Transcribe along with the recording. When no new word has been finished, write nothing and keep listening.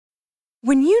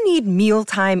When you need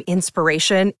mealtime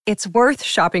inspiration, it's worth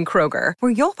shopping Kroger,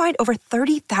 where you'll find over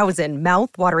 30,000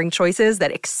 mouth-watering choices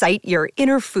that excite your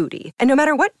inner foodie. And no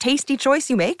matter what tasty choice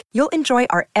you make, you'll enjoy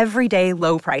our everyday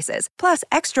low prices, plus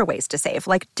extra ways to save,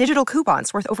 like digital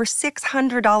coupons worth over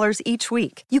 $600 each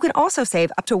week. You can also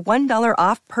save up to $1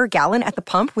 off per gallon at the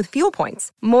pump with fuel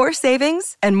points. More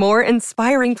savings and more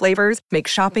inspiring flavors make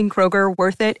shopping Kroger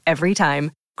worth it every time.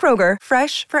 Kroger,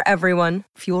 fresh for everyone.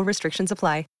 Fuel restrictions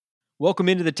apply. Welcome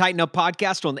into the Tighten Up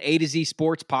Podcast on the A to Z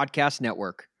Sports Podcast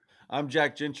Network. I'm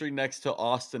Jack Gentry next to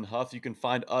Austin Huff. You can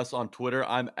find us on Twitter.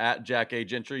 I'm at Jack A.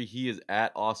 Gentry. He is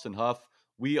at Austin Huff.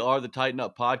 We are the Tighten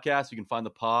Up Podcast. You can find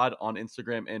the pod on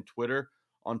Instagram and Twitter.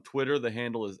 On Twitter, the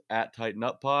handle is at Tighten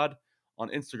Up Pod. On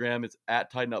Instagram, it's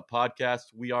at Tighten Up Podcast.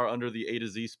 We are under the A to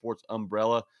Z Sports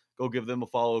umbrella. Go give them a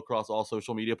follow across all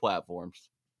social media platforms.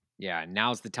 Yeah,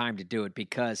 now's the time to do it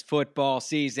because football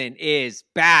season is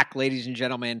back, ladies and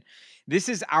gentlemen. This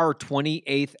is our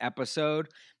 28th episode,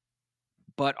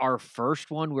 but our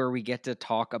first one where we get to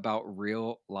talk about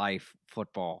real life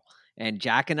football. And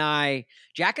Jack and I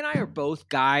are both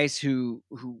guys who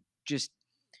just,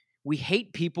 we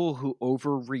hate people who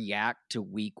overreact to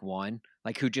week one,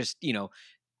 like who just,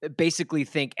 basically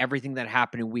think everything that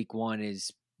happened in week one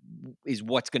is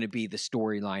what's going to be the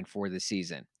storyline for the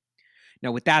season.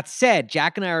 Now, with that said,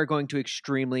 Jack and I are going to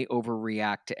extremely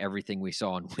overreact to everything we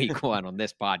saw in week one on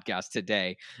this podcast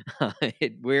today.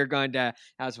 We're going to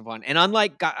have some fun. And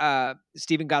unlike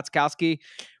Stephen Gostkowski,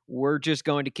 we're just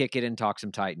going to kick it and talk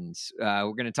some Titans.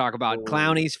 We're going to talk about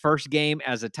Clowney's first game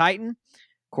as a Titan.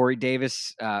 Corey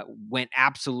Davis went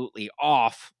absolutely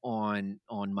off on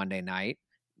Monday night.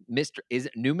 Is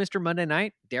it new Mr. Monday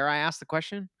Night? Dare I ask the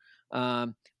question?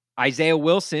 Isaiah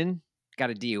Wilson got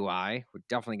a DUI. We're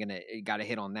definitely got to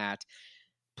hit on that.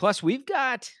 Plus, we've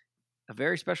got a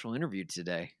very special interview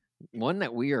today. One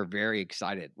that we are very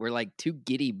excited. We're like two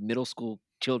giddy middle school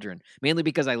children, mainly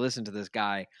because I listened to this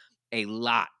guy a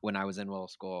lot when I was in middle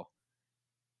school.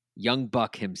 Young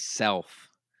Buck himself,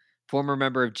 former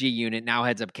member of G Unit, now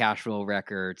heads up Cashville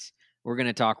Records. We're going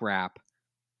to talk rap,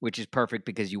 which is perfect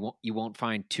because you won't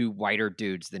find two whiter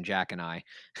dudes than Jack and I.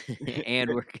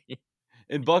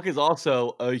 And Buck is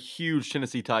also a huge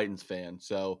Tennessee Titans fan,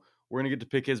 so we're gonna get to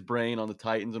pick his brain on the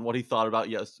Titans and what he thought about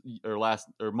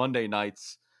Monday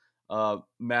night's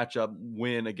matchup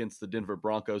win against the Denver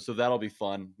Broncos. So that'll be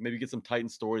fun. Maybe get some Titan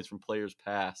stories from players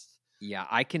past. Yeah,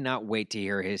 I cannot wait to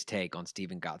hear his take on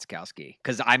Stephen Gostkowski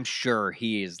because I'm sure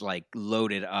he is like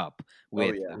loaded up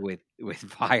with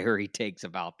fiery takes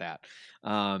about that.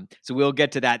 So we'll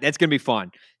get to that. That's gonna be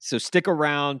fun. So stick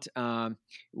around.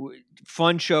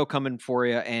 Fun show coming for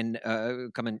you and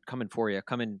coming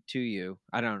to you.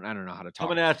 I don't know how to talk.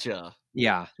 Coming at you.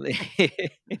 Yeah,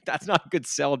 that's not a good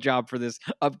sell job for this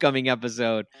upcoming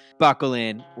episode. Buckle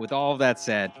in. With all of that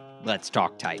said, let's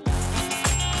talk Titans.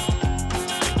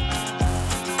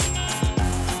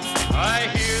 I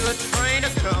hear the train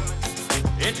a-comin',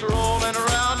 it's rolling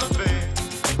around the bend,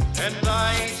 and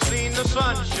I ain't seen the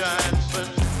sunshine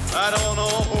since I don't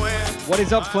know when. What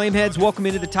is up, Flameheads? Welcome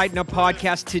into the Tighten Up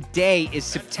Podcast. Today is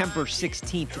September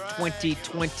 16th,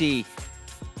 2020,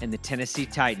 and the Tennessee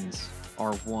Titans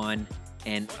are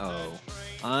 1-0.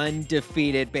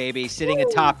 Undefeated, baby, sitting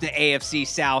atop the AFC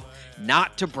South.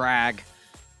 Not to brag.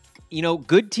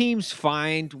 Good teams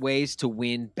find ways to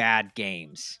win bad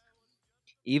games.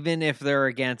 Even if they're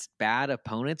against bad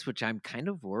opponents, which I'm kind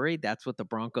of worried that's what the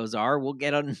Broncos are. We'll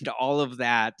get into all of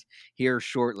that here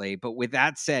shortly. But with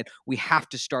that said, we have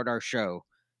to start our show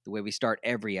the way we start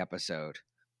every episode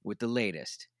with the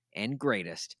latest and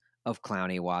greatest of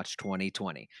Clowney Watch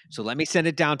 2020. So let me send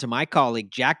it down to my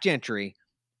colleague, Jack Gentry,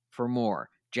 for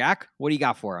more. Jack, what do you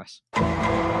got for us? Dude,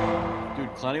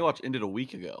 Clowney Watch ended a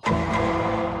week ago.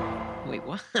 Wait,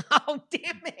 what? Oh,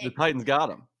 damn it. The Titans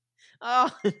got him.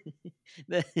 Oh,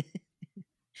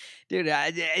 dude,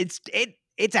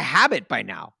 it's a habit by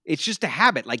now. It's just a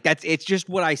habit. Like it's just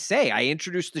what I say. I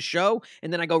introduce the show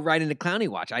and then I go right into Clowney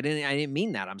Watch. I didn't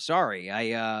mean that. I'm sorry.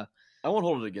 I won't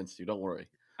hold it against you. Don't worry.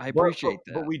 I appreciate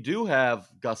that. But we do have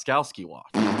Gostkowski Watch.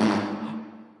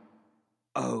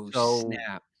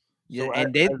 Snap. Yeah,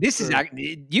 this is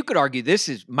you could argue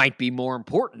this might be more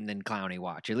important than Clowney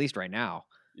Watch, at least right now.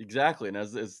 Exactly, and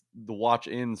as the watch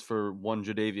ends for one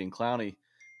Jadeveon Clowney,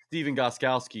 Stephen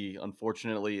Gostkowski,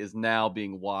 unfortunately, is now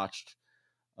being watched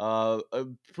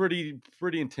pretty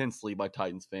intensely by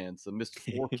Titans fans. So missed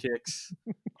 4 kicks.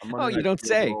 Oh, you don't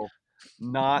say.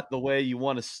 Not the way you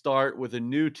want to start with a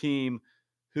new team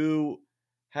who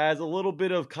has a little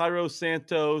bit of Cairo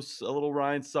Santos, a little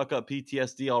Ryan Suckup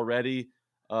PTSD already.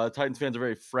 Titans fans are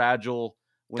very fragile.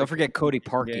 Don't forget Cody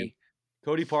Parkey.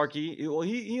 Cody Parkey.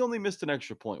 He only missed an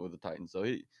extra point with the Titans, so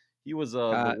he was the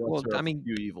lesser of a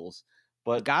few evils.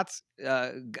 But Goss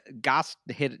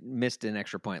missed an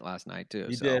extra point last night too.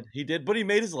 He did, but he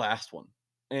made his last one.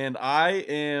 And I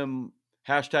am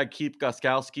 #keep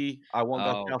Gostkowski. I want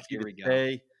Gostkowski to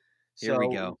stay. Here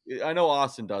we go. I know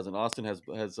Austin doesn't. Austin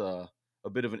has a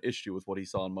bit of an issue with what he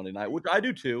saw on Monday night, which I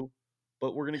do too.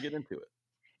 But we're gonna get into it.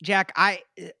 Jack,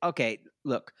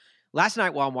 look. Last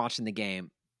night while I'm watching the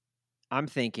game, I'm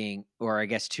thinking, or I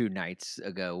guess 2 nights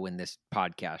ago when this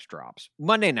podcast drops,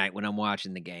 Monday night when I'm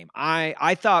watching the game,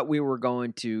 I thought we were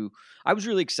going to. I was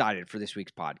really excited for this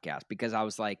week's podcast because I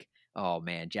was like, oh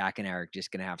man, Jack and Eric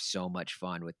just gonna have so much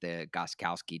fun with the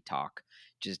Gostkowski talk.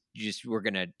 Just we're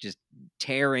gonna just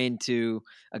tear into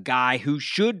a guy who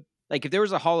should, like, if there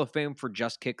was a Hall of Fame for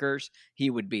just kickers, he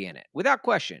would be in it without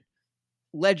question.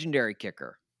 Legendary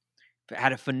kicker,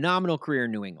 had a phenomenal career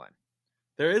in New England.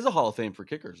 There is a Hall of Fame for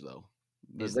kickers, though.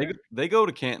 They go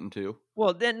to Canton too.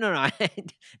 Well, then no,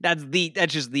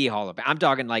 that's just the Hall of Fame. I'm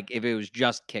talking like if it was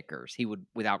just kickers, he would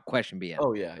without question be in.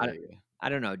 Oh yeah. I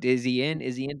don't know. Is he in?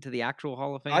 Is he into the actual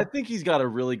Hall of Fame? I think he's got a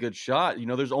really good shot.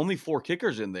 There's only 4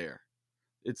 kickers in there.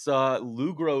 It's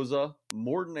Lou Groza,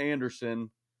 Morton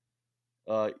Anderson,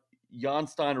 Jan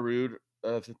Steinerud.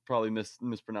 Probably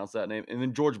mispronounced that name, and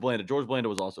then George Blanda. George Blanda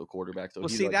was also a quarterback. So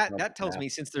that tells me,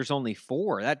 since there's only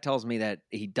 4, that tells me that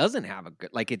he doesn't have a good.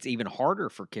 Like, it's even harder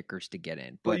for kickers to get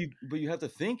in. But you have to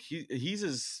think he's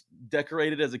as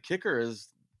decorated as a kicker as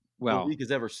the league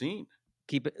has ever seen.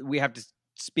 We have to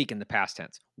speak in the past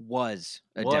tense. Was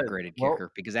a decorated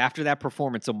kicker, because after that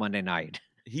performance on Monday night,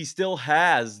 he still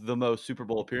has the most Super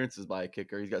Bowl appearances by a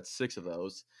kicker. He's got 6 of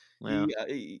those. Wow.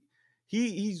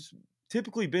 He's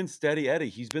typically been steady Eddie.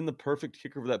 He's been the perfect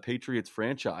kicker for that Patriots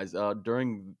franchise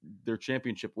during their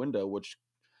championship window, which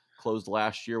closed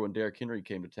last year when Derrick Henry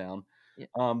came to town.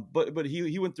 Yeah. But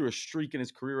he went through a streak in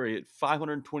his career where he had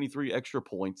 523 extra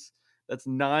points. That's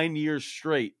 9 years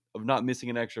straight of not missing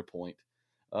an extra point.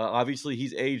 Obviously,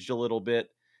 he's aged a little bit.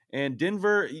 And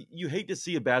Denver, you hate to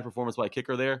see a bad performance by a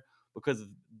kicker there, because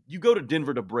you go to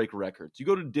Denver to break records. You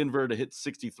go to Denver to hit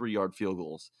 63-yard field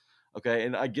goals. Okay,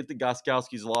 and I get that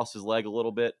Gostkowski's lost his leg a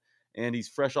little bit, and he's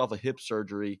fresh off a hip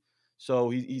surgery.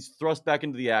 So he's thrust back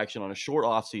into the action on a short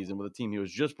offseason with a team he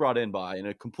was just brought in by in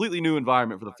a completely new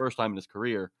environment for the first time in his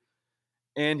career.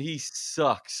 And he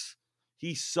sucks.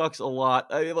 He sucks a lot.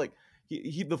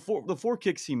 The 4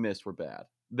 kicks he missed were bad.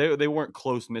 They weren't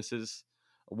close misses.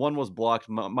 One was blocked,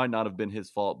 might not have been his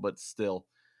fault, but still.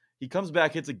 He comes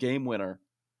back, hits a game winner,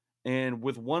 and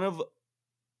with one of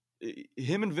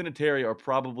him and Vinatieri are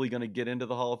probably going to get into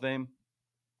the Hall of Fame,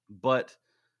 but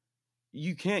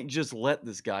you can't just let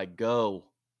this guy go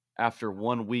after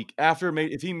 1 week.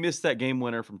 If he missed that game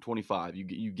winner from 25,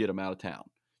 you get him out of town.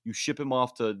 You ship him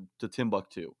off to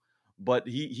Timbuktu. But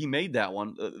he made that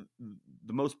one.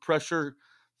 The most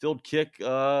pressure-filled kick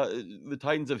the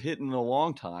Titans have hit in a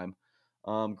long time.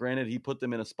 Granted, he put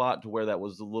them in a spot to where that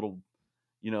was a little,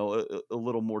 a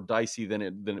little more dicey than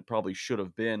it probably should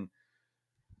have been.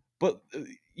 But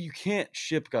you can't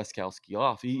ship Gostkowski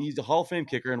off. He's a Hall of Fame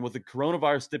kicker, and with the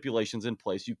coronavirus stipulations in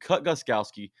place, you cut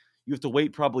Gostkowski. You have to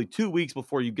wait probably 2 weeks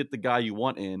before you get the guy you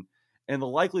want in. And the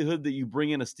likelihood that you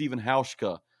bring in a Steven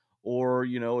Hauschka or,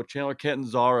 a Chandler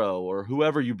Catanzaro or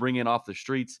whoever you bring in off the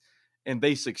streets and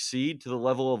they succeed to the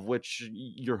level of which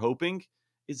you're hoping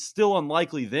is still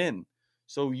unlikely then.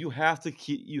 So you have to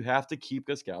keep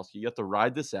Gostkowski. You have to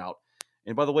ride this out.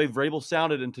 And by the way, Vrabel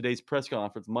sounded in today's press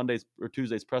conference, Monday's or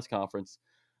Tuesday's press conference,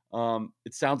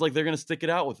 it sounds like they're going to stick it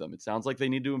out with him. It sounds like they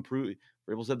need to improve.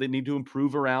 Vrabel said they need to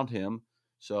improve around him.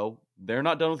 So they're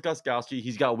not done with Gostkowski.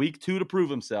 He's got week 2 to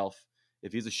prove himself.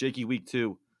 If he's a shaky week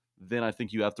 2, then I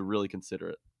think you have to really consider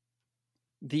it.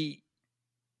 The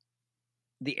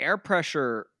air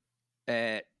pressure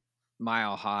at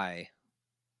Mile High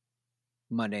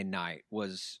Monday night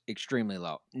was extremely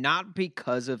low. Not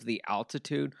because of the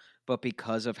altitude, but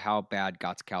because of how bad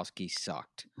Gostkowski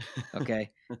sucked.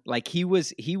 Okay? Like he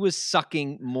was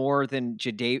sucking more than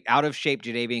out of shape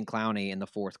Jadeveon Clowney in the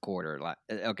fourth quarter.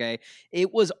 Okay?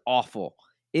 It was awful.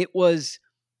 It was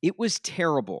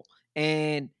terrible.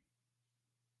 And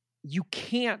you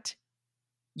can't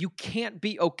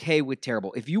be okay with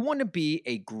terrible. If you want to be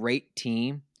a great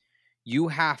team, you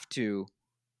have to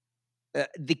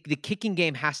the kicking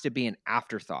game has to be an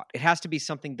afterthought. It has to be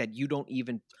something that you don't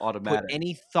even put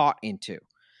any thought into.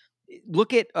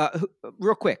 Look at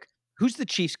real quick. Who's the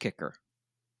Chiefs kicker?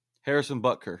 Harrison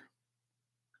Butker.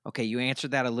 Okay, you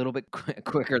answered that a little bit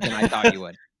quicker than I thought you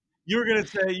would. You were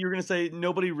gonna say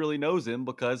nobody really knows him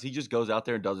because he just goes out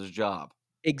there and does his job.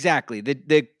 Exactly.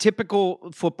 The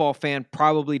typical football fan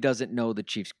probably doesn't know the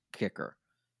Chiefs kicker.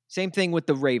 Same thing with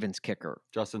the Ravens kicker.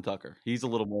 Justin Tucker. He's a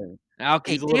little more.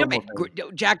 Okay, He's a little damn more it,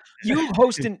 famous. Jack. You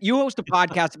host a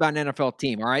podcast about an NFL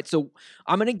team. All right, so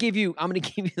I'm gonna give you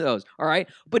those. All right,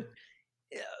 but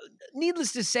uh,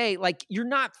 needless to say, like you're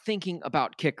not thinking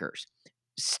about kickers.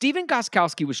 Steven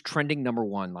Gostkowski was trending number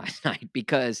one last night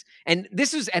because, and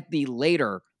this was at the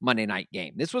later Monday night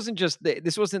game. This wasn't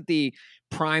this wasn't the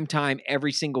prime time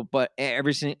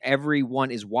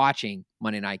everyone is watching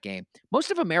Monday night game. Most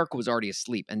of America was already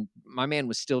asleep, and my man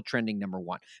was still trending number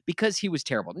one because he was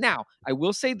terrible. Now, I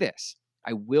will say this.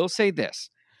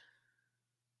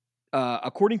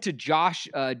 According to Josh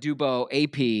Dubo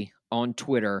AP on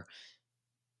Twitter,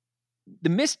 the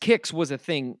missed kicks was a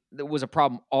thing that was a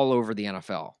problem all over the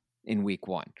NFL in week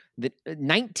one. The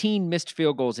 19 missed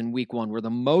field goals in week one were the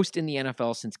most in the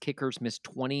NFL since kickers missed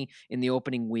 20 in the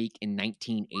opening week in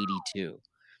 1982.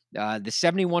 The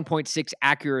 71.6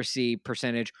 accuracy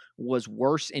percentage was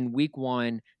worse in week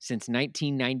one since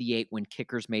 1998 when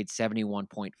kickers made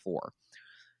 71.4.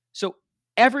 So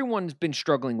everyone's been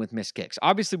struggling with missed kicks.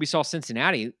 Obviously, we saw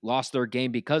Cincinnati lost their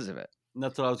game because of it. And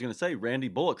that's what I was going to say. Randy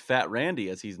Bullock, Fat Randy,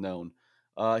 as he's known,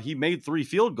 he made 3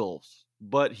 field goals,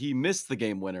 but he missed the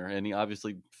game winner, and he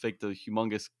obviously faked a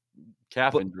humongous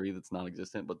calf injury that's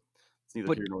non-existent. But it's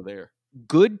neither here nor there.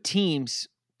 Good teams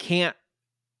can't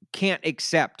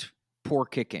accept poor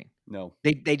kicking. No,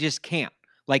 they just can't.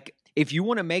 Like if you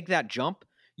want to make that jump,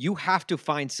 you have to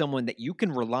find someone that you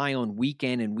can rely on week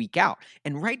in and week out.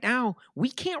 And right now,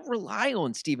 we can't rely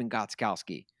on Steven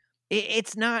Gostkowski.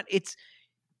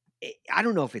 I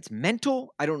don't know if it's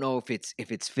mental. I don't know if it's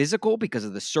physical because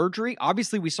of the surgery.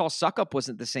 Obviously, we saw Suckup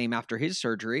wasn't the same after his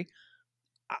surgery.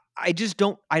 I just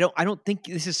don't. I don't think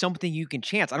this is something you can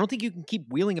chance. I don't think you can keep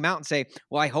wheeling him out and say,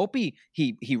 "Well, I hope he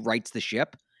rights the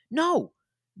ship." No,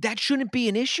 that shouldn't be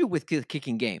an issue with the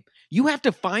kicking game. You have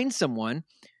to find someone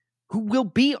who will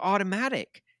be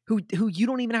automatic, who you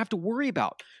don't even have to worry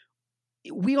about.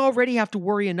 We already have to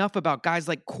worry enough about guys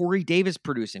like Corey Davis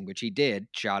producing, which he did.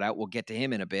 Shout out. We'll get to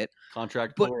him in a bit.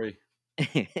 contract But Corey.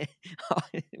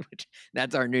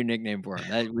 That's our new nickname for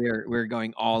him. We're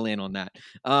going all in on that.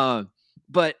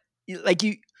 But like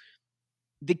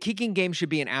the kicking game should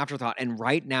be an afterthought, and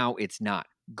right now it's not.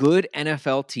 Good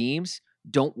NFL teams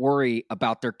don't worry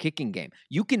about their kicking game.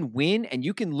 You can win and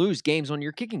you can lose games on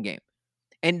your kicking game.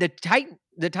 And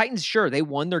the Titans, sure, they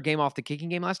won their game off the kicking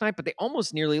game last night, but they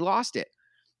almost nearly lost it.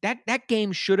 That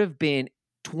game should have been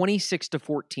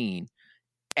 26-14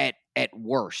 at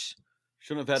worst.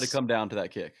 Shouldn't have had to come down to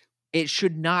that kick. It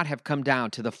should not have come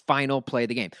down to the final play of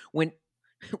the game. When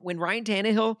Ryan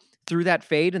Tannehill threw that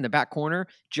fade in the back corner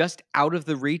just out of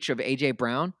the reach of A.J.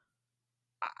 Brown,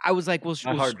 I was like, well,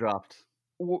 My heart dropped.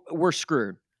 We're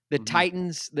screwed. The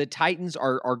Mhm. Titans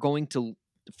are going to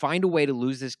find a way to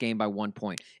lose this game by 1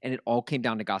 point, and it all came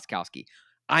down to Gostkowski.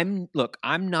 I'm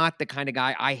not the kind of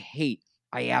guy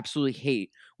I absolutely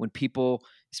hate when people,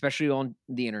 especially on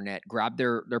the internet, grab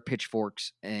their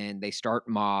pitchforks and they start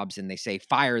mobs and they say,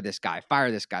 fire this guy,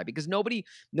 because nobody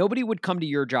would come to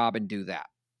your job and do that.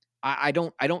 I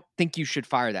don't think you should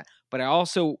fire that. But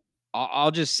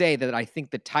I'll just say that I think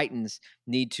the Titans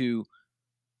need to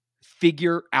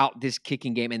figure out this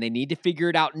kicking game, and they need to figure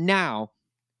it out now,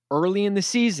 early in the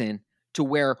season, to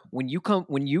where when you go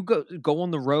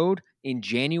on the road in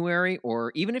January,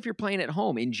 or even if you're playing at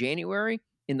home in January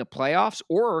in the playoffs,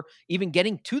 or even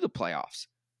getting to the playoffs,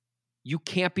 you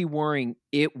can't be worrying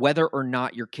whether or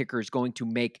not your kicker is going to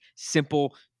make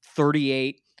simple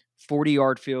 38,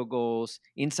 40-yard field goals,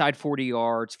 inside 40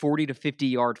 yards, 40 to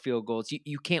 50-yard field goals.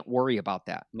 You can't worry about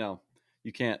that. No,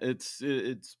 you can't. It's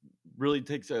really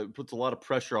puts a lot of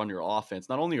pressure on your offense.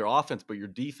 Not only your offense, but your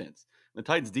defense. The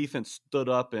Titans defense stood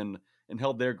up and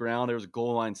held their ground. There was a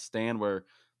goal line stand where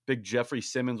big Jeffrey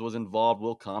Simmons was involved.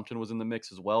 Will Compton was in the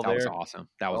mix as well. That was awesome.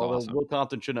 Awesome. Will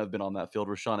Compton shouldn't have been on that field.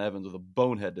 Rashawn Evans with a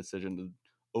bonehead decision to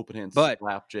open hand But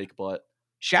slap Jake Butt.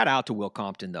 shout out to Will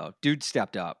Compton, though. Dude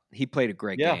stepped up. He played a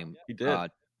great game. He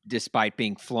did. Despite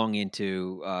being flung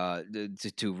into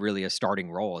to really a starting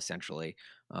role, essentially,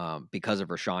 because of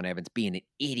Rashawn Evans being an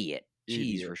idiot.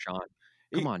 Jeez, Rashawn.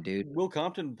 Come on, dude. Will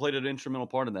Compton played an instrumental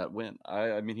part in that win.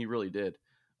 I mean, he really did.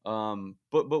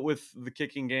 But with the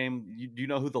kicking game, do you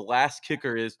know who the last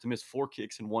kicker is to miss 4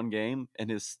 kicks in one game and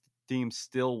his team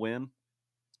still win?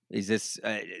 Is this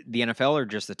the NFL or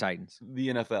just the Titans? The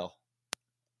NFL.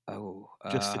 Oh,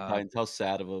 just the Titans. How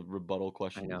sad of a rebuttal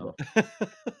question. I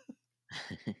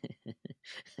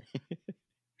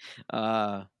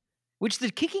know. Which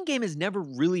the kicking game has never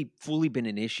really fully been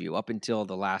an issue up until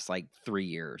the last 3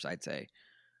 years, I'd say.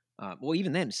 Well,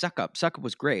 even then, Suckup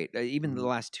was great. Even the Mhm.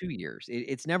 last 2 years,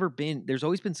 it's never been. There's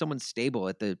always been someone stable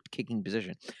at the kicking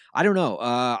position. I don't know.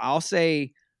 I'll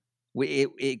say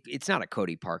it's not a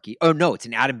Cody Parkey. Oh no, it's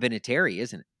an Adam Vinatieri,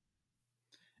 isn't it?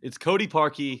 It's Cody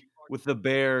Parkey with the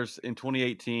Bears in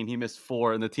 2018. He missed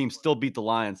 4, and the team still beat the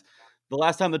Lions. The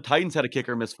last time the Titans had a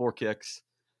kicker miss 4 kicks,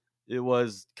 it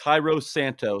was Cairo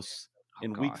Santos Oh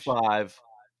in Week gosh. 5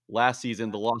 last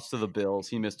season. The loss to the Bills.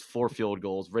 He missed 4 field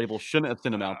goals. Vrabel shouldn't have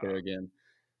sent him out there again.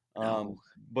 No.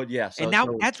 But yeah, And so now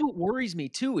that's what worries me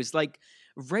too. Is like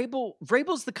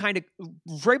Vrabel's the kind of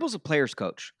Vrabel's a player's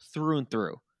coach through and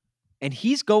through, and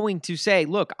he's going to say,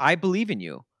 "Look, I believe in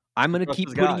you. I'm going to trust keep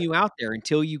his putting guy. you out there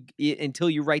until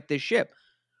you right this ship."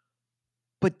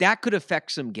 But that could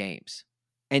affect some games,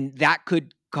 and that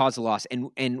could cause a loss. And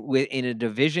in a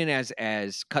division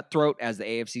as cutthroat as the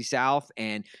AFC South,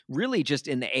 and really just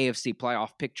in the AFC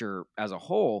playoff picture as a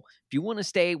whole, if you want to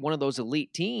stay one of those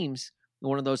elite teams,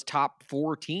 one of those top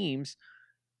 4 teams,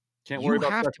 Can't worry you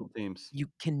about have to. special teams. You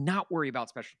cannot worry about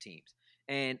special teams.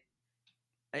 And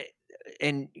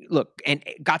and look, and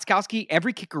Gostkowski,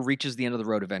 every kicker reaches the end of the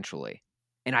road eventually.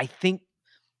 And I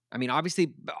mean,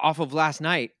 obviously, off of last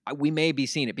night, we may be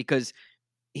seeing it because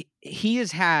he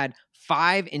has had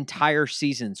 5 entire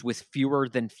seasons with fewer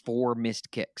than 4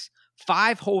 missed kicks.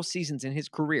 5 whole seasons in his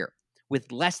career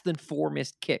with less than 4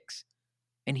 missed kicks.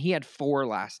 And he had 4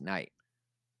 last night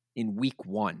in week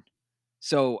 1.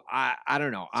 So I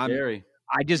don't know. Scary.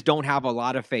 I just don't have a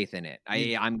lot of faith in it.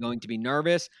 I'm going to be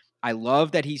nervous. I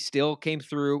love that he still came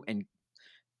through and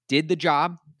did the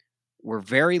job. We're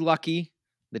very lucky.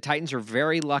 The Titans are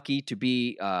very lucky to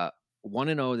be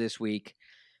 1-0 this week.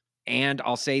 And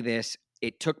I'll say this,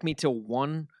 it took me till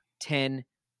 1:10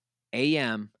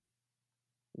 a.m.,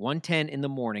 1:10 in the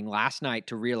morning last night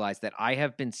to realize that I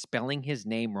have been spelling his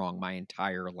name wrong my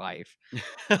entire life.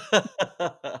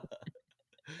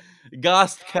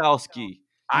 Gostkowski.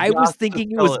 You I was got to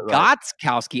thinking it spell was it right.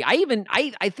 Gostkowski.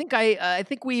 I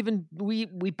think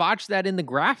we botched that in the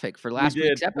graphic for last week's We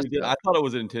did. episode. I thought it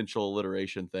was an intentional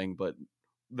alliteration thing, but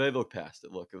they look past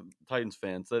it. Look, Titans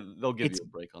fans, they'll give It's you a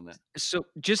break on that. So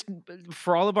just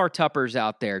for all of our Tuppers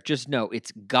out there, just know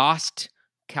it's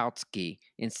Gostkowski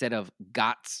instead of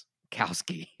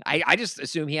Gotskowski. I just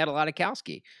assume he had a lot of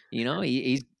Kowski. You know,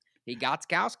 he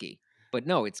Gotskowski. But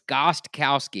no, it's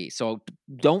Gostkowski. So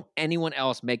don't anyone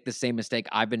else make the same mistake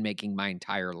I've been making my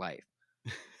entire life.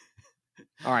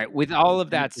 All right. With all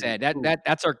of that said,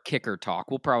 that's our kicker talk.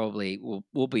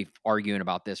 We'll be arguing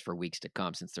about this for weeks to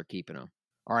come since they're keeping him.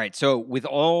 All right. So with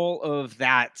all of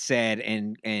that said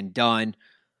and done,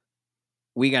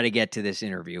 we got to get to this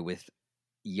interview with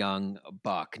young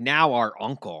Buck. Now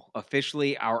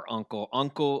officially our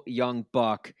Uncle Young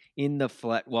Buck in the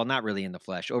flesh. Well, not really in the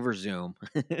flesh, over Zoom,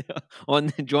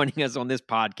 joining us on this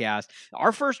podcast.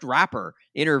 Our first rapper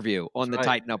interview on the right.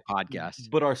 Tighten Up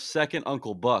podcast. But our second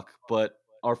Uncle Buck, but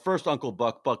our first Uncle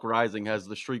Buck, Buck Rising, has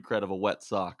the street cred of a wet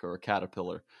sock or a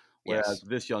caterpillar. Whereas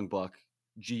this young Buck,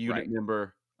 G Unit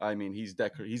member, I mean, he's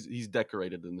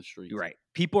decorated in the streets. Right.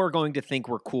 People are going to think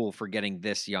we're cool for getting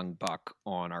this young Buck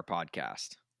on our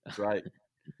podcast. That's right.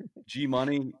 G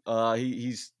Money,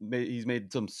 he's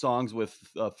made some songs with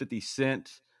 50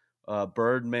 Cent,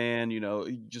 Birdman, you know,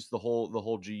 just the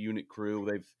whole G Unit crew.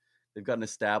 They've got an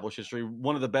established history.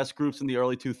 One of the best groups in the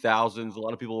early 2000s. A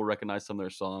lot of people will recognize some of their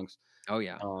songs. Oh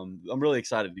yeah. I'm really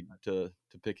excited to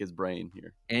pick his brain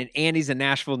here. And Andy's a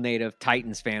Nashville native,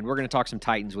 Titans fan. We're going to talk some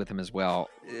Titans with him as well.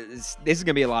 This is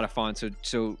going to be a lot of fun. So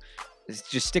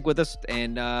just stick with us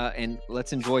and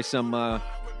let's enjoy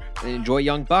enjoy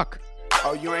young Buck.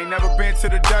 Oh, you ain't never been to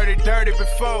the dirty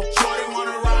before? Shorty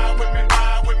wanna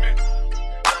ride with me.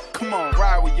 Come on,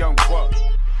 ride with young Buck.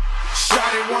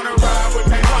 Shorty wanna ride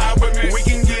with me. We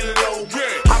can get low,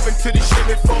 hop into the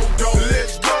Chevy 4-door.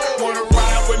 Let's go. Wanna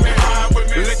ride with me.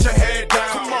 Let your head down.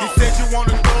 Come on. You said you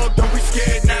wanna go, don't be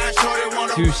scared now. Shorty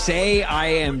wanna. To say I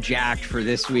am jacked for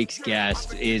this week's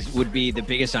guest would be the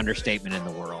biggest understatement in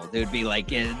the world. It would be like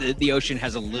the ocean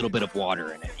has a little bit of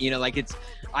water in it. You know, like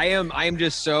I am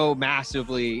just so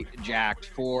massively jacked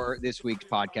for this week's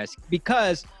podcast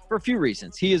because for a few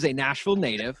reasons. He is a Nashville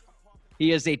native.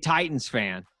 He is a Titans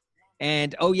fan.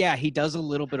 And, oh, yeah, he does a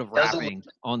little bit of rapping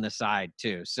on the side,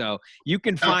 too. So you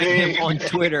can find him on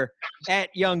Twitter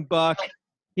at Young Buck.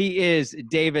 He is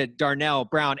David Darnell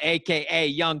Brown, a.k.a.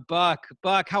 Young Buck.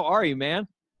 Buck, how are you, man?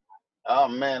 Oh,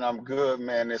 man, I'm good,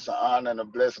 man. It's an honor and a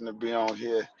blessing to be on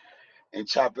here and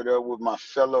chop it up with my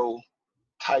fellow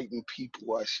Titan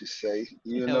people, I should say.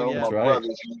 You know, my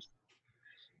brothers.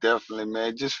 Definitely,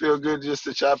 man. Just feel good just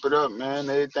to chop it up, man.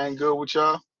 Everything good with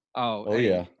y'all? Oh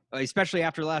yeah. especially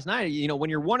after last night. You know, when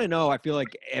you're 1-0, I feel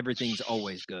like everything's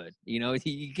always good. You know,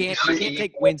 you can't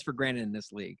take wins for granted in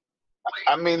this league.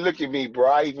 I mean, look at me, bro.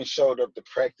 I even showed up to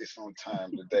practice on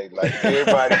time today. Like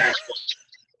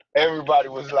everybody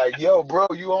was like, "Yo, bro,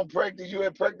 you on practice? You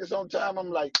at practice on time?" I'm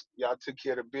like, "Y'all took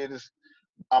care of the business.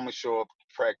 I'm gonna show up to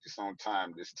practice on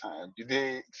time this time." You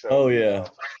did? So, yeah.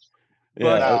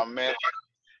 But, nah, man.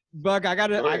 Buck, I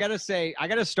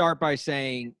gotta start by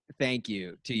saying thank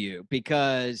you to you,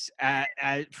 because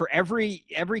for every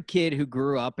kid who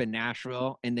grew up in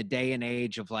Nashville in the day and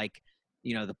age of, like,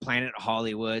 you know, the Planet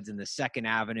Hollywoods and the Second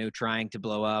Avenue trying to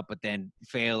blow up, but then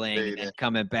failing and then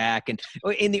coming back, and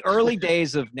in the early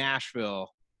days of Nashville,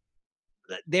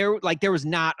 there was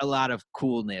not a lot of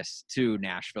coolness to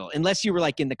Nashville unless you were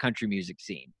like in the country music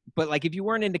scene. But like if you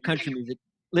weren't into country music,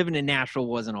 living in Nashville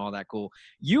wasn't all that cool.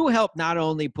 You helped not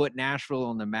only put Nashville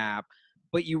on the map,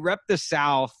 but you rep the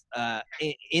South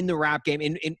in the rap game,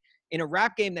 in a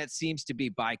rap game that seems to be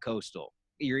bi-coastal.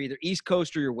 You're either East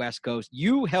Coast or you're West Coast.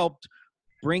 You helped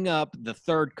bring up the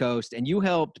third coast, and you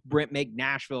helped make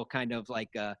Nashville kind of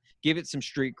like give it some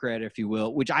street cred, if you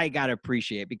will, which I got to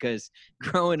appreciate, because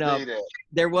growing up,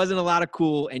 there wasn't a lot of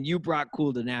cool, and you brought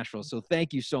cool to Nashville. So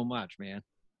thank you so much, man.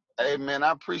 Hey, man,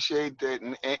 I appreciate that.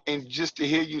 And just to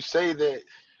hear you say that,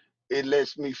 it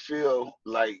lets me feel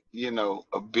like, you know,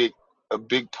 a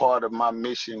big part of my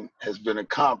mission has been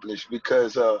accomplished,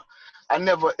 because I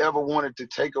never ever wanted to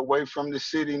take away from the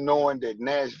city, knowing that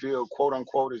Nashville, quote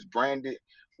unquote, is branded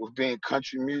with being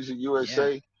Country Music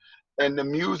USA. Yeah. And the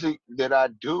music that I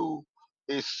do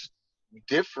is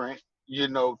different, you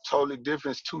know, totally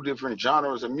different. It's two different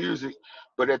genres of music.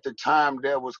 But at the time,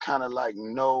 there was kind of like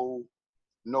no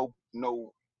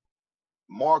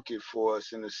market for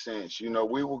us, in a sense. You know,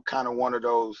 we were kind of one of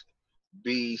those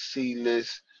B, C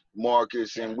list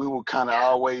markets, and we would kind of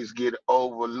always get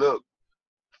overlooked.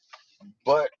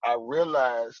 But I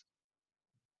realized,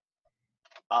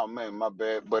 oh man, my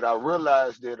bad. But I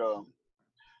realized that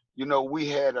you know, we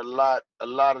had a lot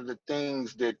of the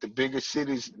things that the bigger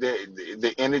cities,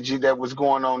 the energy that was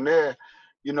going on there,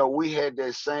 you know, we had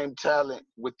that same talent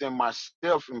within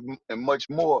myself and much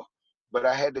more. But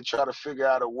I had to try to figure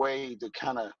out a way to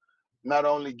kind of not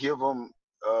only give them,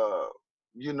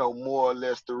 you know, more or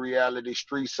less the reality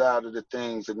street side of the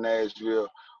things in Nashville,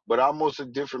 but almost a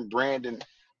different branding,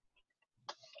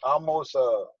 almost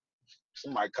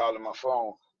somebody calling my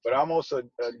phone, but almost a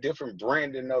different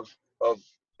branding of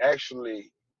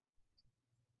actually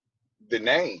the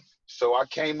name. So I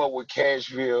came up with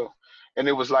Cashville, and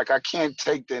it was like, I can't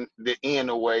take the N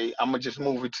away. I'm gonna just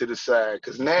move it to the side,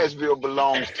 because Nashville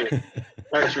belongs to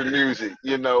country music,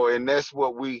 you know, and that's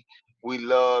what we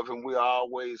love, and we're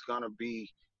always gonna be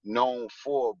known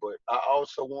for. But I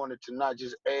also wanted to not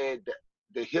just add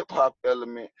the hip hop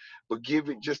element, but give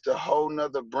it just a whole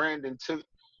nother branding to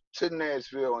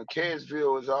Nashville. And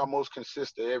Cashville is almost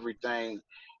consists of everything,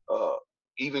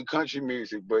 even country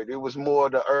music, but it was more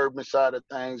the urban side of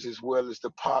things as well as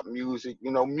the pop music. You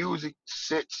know, music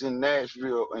sits in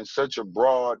Nashville in such a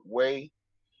broad way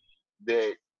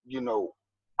that, you know,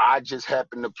 I just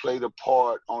happen to play the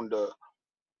part on the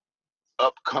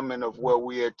upcoming of where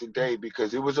we at today,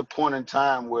 because it was a point in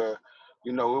time where,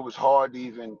 you know, it was hard to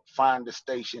even find a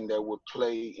station that would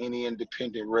play any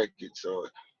independent records, or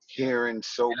hearing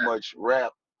so much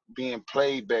rap being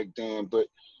played back then. But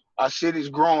our city's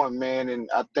growing, man, and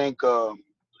I think a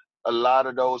lot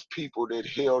of those people that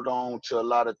held on to a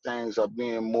lot of things are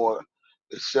being more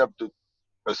receptive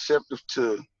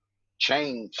to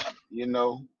change. You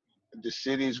know, the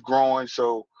city's growing,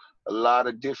 so a lot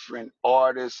of different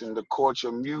artists and the culture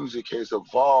of music has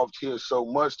evolved here so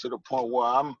much, to the point where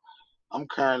I'm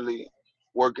currently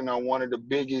working on one of the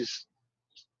biggest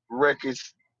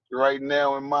records right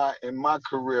now in my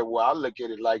career, where I look at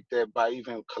it like that, by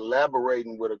even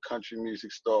collaborating with a country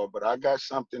music star. But I got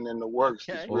something in the works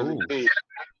that's really big.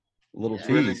 Little tease.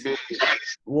 Really big.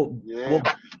 Well,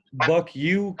 Buck,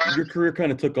 your career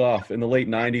kind of took off in the late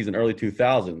 90s and early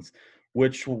 2000s,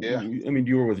 which, I mean,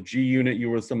 you were with G Unit, you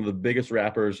were some of the biggest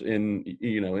rappers in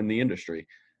the industry.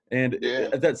 And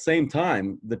at that same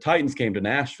time, the Titans came to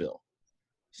Nashville.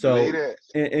 So,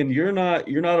 and you're not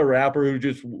a rapper who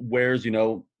just wears, you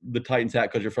know, the Titans hat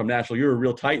because you're from Nashville. You're a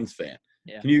real Titans fan.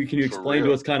 Yeah. Can you explain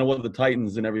to us kind of what the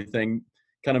Titans and everything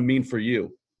kind of mean for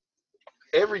you?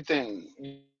 Everything.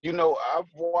 You know,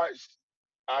 I've watched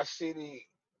our city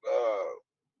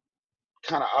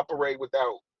kind of operate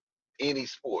without any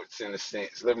sports, in a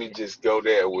sense. Let me just go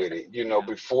there with it. You know,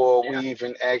 before we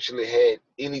even actually had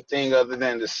anything other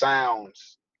than the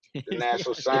sounds, the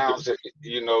natural sounds,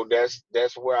 you know,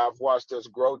 that's where I've watched us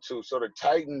grow to. So the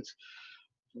Titans,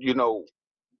 you know,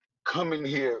 coming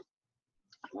here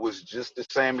was just the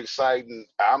same exciting.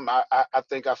 I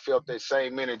think I felt that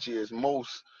same energy as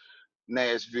most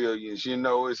Nashvilleians. You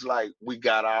know, it's like we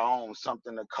got our own,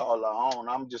 something to call our own.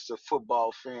 I'm just a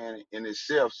football fan in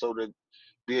itself, so to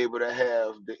be able to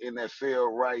have the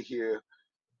NFL right here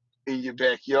in your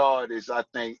backyard is, I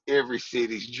think, every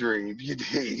city's dream. You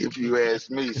dig, if you ask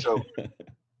me. So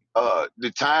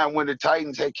the time when the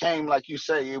Titans had came, like you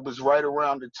say, it was right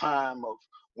around the time of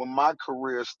when my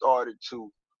career started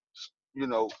to, you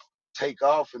know, take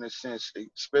off in a sense,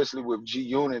 especially with G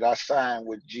Unit. I signed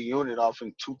with G Unit off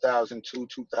in 2002,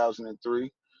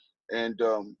 2003. And,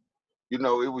 you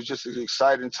know, it was just an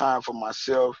exciting time for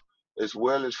myself as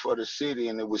well as for the city.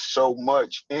 And it was so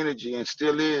much energy and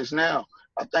still is now.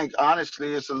 I think,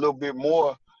 honestly, it's a little bit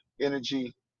more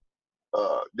energy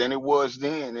than it was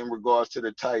then in regards to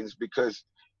the Titans because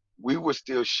we were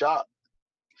still shocked.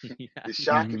 Yeah. The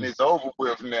shocking is over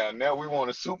with now. Now we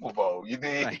want a Super Bowl. You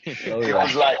think Right. it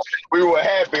was like we were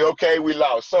happy. Okay, we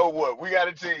lost. So what? We got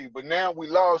a team, but now we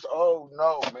lost. Oh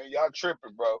no, man, y'all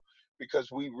tripping, bro.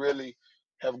 Because we really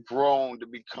have grown to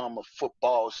become a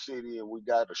football city, and we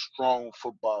got a strong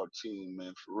football team,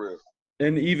 man, for real.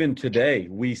 And even today,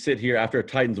 we sit here after a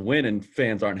Titans win and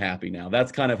fans aren't happy now.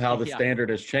 That's kind of how the standard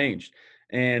has changed.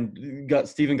 And got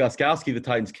Stephen Gostkowski, the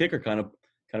Titans kicker, kind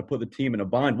of put the team in a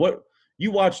bind. What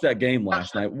you watched that game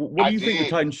last night? What do you think the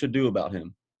Titans should do about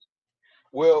him?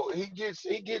 Well, he gets.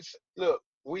 Look,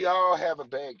 we all have a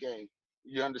bad game.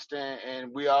 You understand,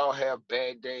 and we all have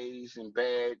bad days and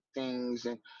bad things,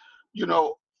 and you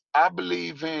know, I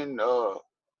believe in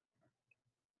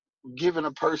giving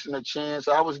a person a chance.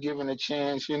 I was given a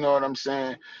chance, you know what I'm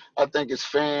saying? I think as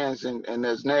fans and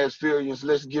as Nashvilleians,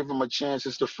 let's give him a chance.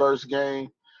 It's the first game.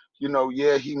 You know,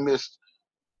 yeah, he missed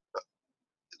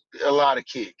a lot of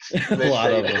kicks. Let's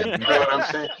say that. You know what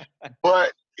I'm saying?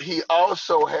 But he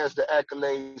also has the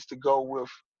accolades to go with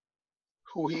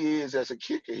who he is as a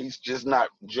kicker. He's just not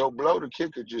Joe Blow, the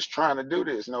kicker, just trying to do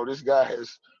this. No, this guy has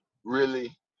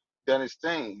really done his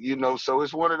thing, you know. So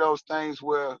it's one of those things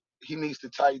where he needs to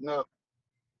tighten up.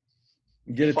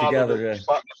 Get it together.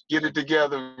 Get it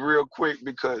together real quick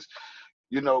because,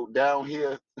 you know, down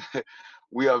here,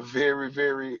 we are very,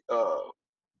 very,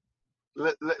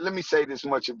 let me say this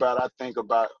much I think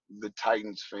about the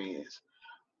Titans fans.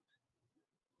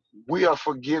 We are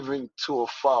forgiving to a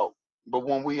fault, but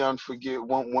when we unforgive,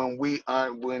 when we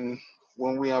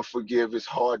unforgive, it's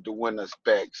hard to win us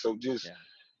back. So just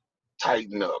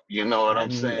tighten up. You know what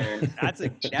I'm saying? That's a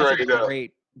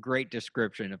great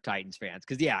description of Titans fans.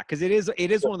 Because it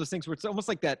is one of those things where it's almost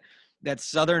like that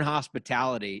Southern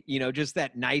hospitality. You know, just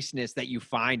that niceness that you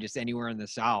find just anywhere in the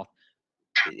South.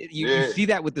 You see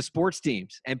that with the sports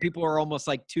teams, and people are almost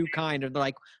like too kind, and they're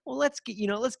like, well, let's give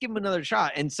them another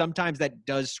shot. And sometimes that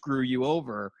does screw you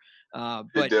over. But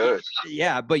it does.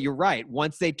 Yeah, but you're right.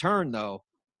 Once they turn though,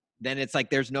 then it's like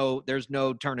there's no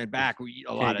turning back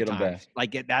a lot of times.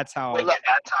 Like that's how. Well,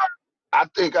 I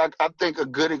think a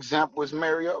good example is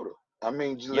Mariota. I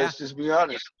mean, let's just be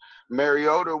honest.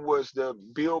 Mariota was the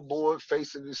billboard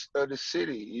face of the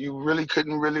city. You really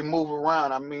couldn't really move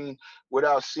around. I mean,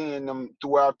 without seeing them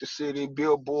throughout the city,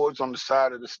 billboards on the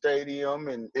side of the stadium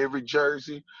and every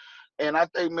jersey. And I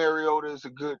think Mariota is a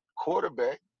good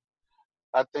quarterback.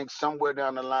 I think somewhere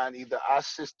down the line, either our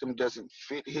system doesn't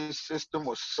fit his system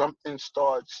or something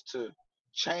starts to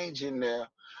change in there.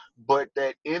 But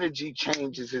that energy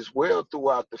changes as well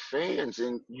throughout the fans.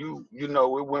 And you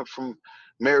know, it went from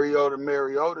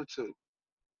Mariota to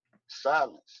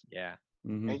silence. Yeah.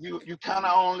 Mm-hmm. And you kind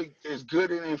of only as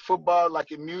good in football,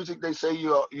 like in music, they say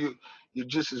you're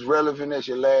just as relevant as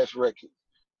your last record.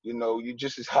 You know, you're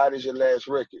just as hot as your last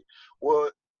record.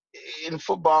 Well, in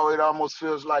football, it almost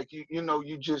feels like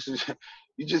you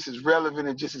just as relevant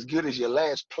and just as good as your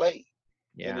last play.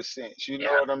 In a sense, you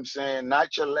know what I'm saying?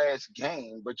 Not your last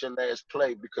game, but your last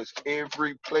play, because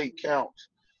every play counts.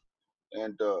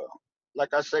 And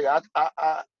like I say, I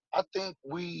think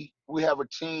we have a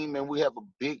team and we have a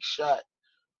big shot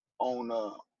on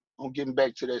getting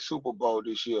back to that Super Bowl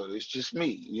this year. It's just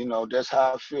me, you know. That's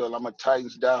how I feel. I'm a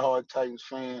diehard Titans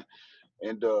fan,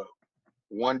 and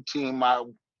one team I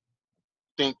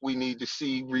think we need to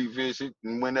see revisit,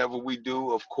 and whenever we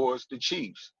do, of course, the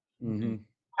Chiefs. Mm-hmm.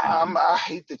 I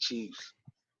hate the Chiefs.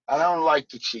 I don't like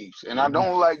the Chiefs, and I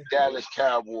don't like Dallas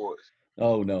Cowboys.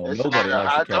 Oh no, nobody likes the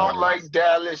Cowboys. I don't like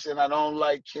Dallas, and I don't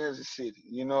like Kansas City.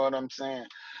 You know what I'm saying?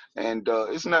 And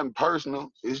it's nothing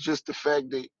personal. It's just the fact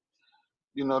that,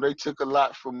 you know, they took a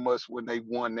lot from us when they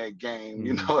won that game. Mm-hmm.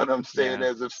 You know what I'm saying?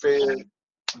 As a fan,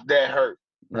 that hurt.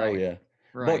 Right. Oh yeah.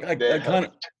 Right. But I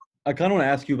kind of want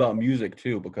to ask you about music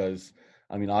too, because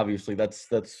I mean, obviously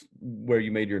that's where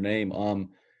you made your name.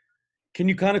 Can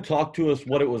you kind of talk to us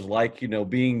what it was like,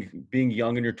 being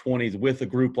young in your 20s with a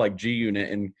group like G Unit,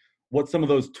 and what some of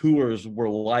those tours were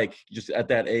like just at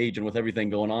that age and with everything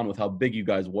going on with how big you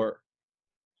guys were?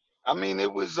 I mean,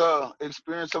 it was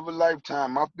experience of a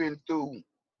lifetime. I've been through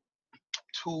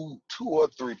two or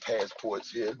three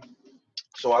passports here,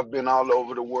 so I've been all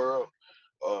over the world.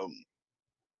 Um,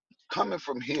 Coming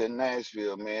from here in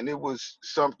Nashville, man, it was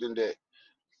something that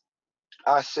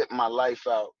I set my life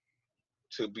out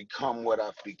to become what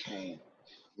I became.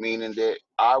 Meaning that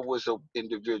I was an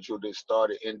individual that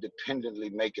started independently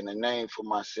making a name for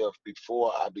myself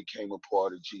before I became a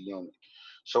part of G Unit.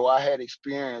 So I had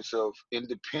experience of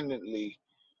independently,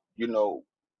 you know,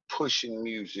 pushing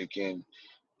music and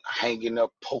hanging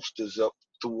up posters up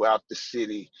throughout the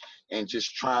city and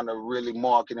just trying to really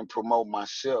market and promote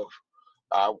myself.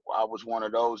 I was one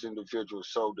of those individuals.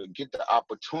 So to get the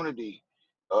opportunity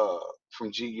uh,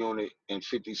 from G Unit and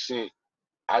 50 Cent,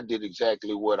 I did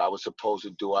exactly what I was supposed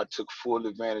to do. I took full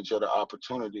advantage of the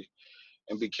opportunity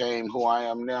and became who I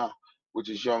am now, which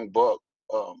is Young Buck.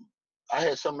 Um, I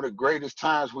had some of the greatest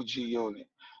times with G Unit.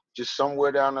 Just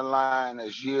somewhere down the line,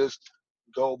 as years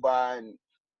go by and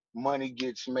money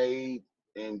gets made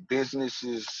and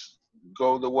businesses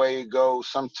go the way it goes,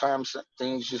 sometimes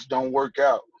things just don't work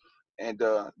out. And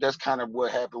that's kind of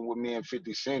what happened with me and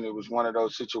 50 Cent. It was one of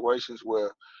those situations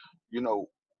where, you know,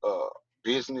 uh,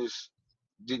 business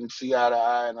didn't see eye to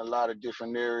eye in a lot of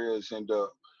different areas. And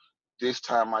this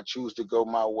time I choose to go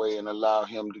my way and allow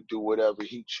him to do whatever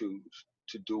he chooses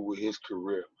to do with his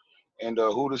career. And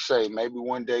who to say, maybe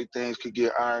one day things could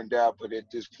get ironed out, but at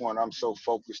this point I'm so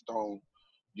focused on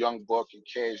Young Buck and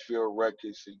Cashville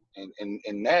Records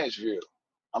and Nashville.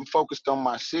 I'm focused on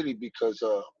my city because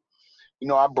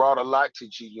I brought a lot to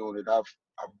G Unit. I've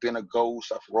been a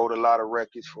ghost. I've wrote a lot of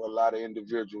records for a lot of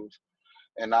individuals,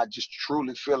 and I just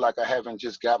truly feel like I haven't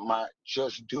just got my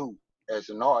just due as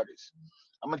an artist.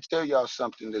 I'm gonna tell y'all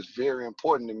something that's very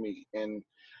important to me, and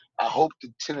I hope the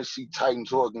Tennessee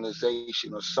Titans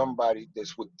organization or somebody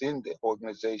that's within the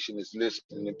organization is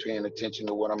listening and paying attention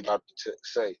to what I'm about to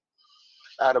say.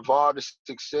 Out of all the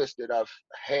success that I've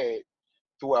had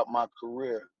throughout my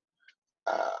career,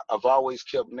 I've always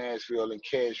kept Nashville and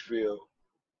Cashville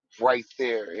right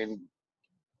there in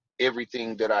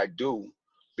everything that I do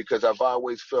because I've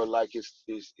always felt like it's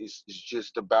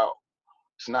just about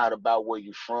it's not about where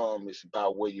you're from, it's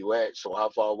about where you at. So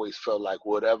I've always felt like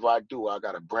whatever I do, I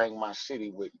gotta bring my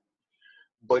city with me.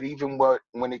 But even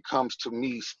when it comes to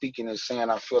me speaking and saying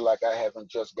I feel like I haven't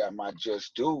just got my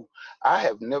just due, I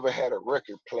have never had a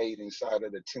record played inside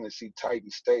of the Tennessee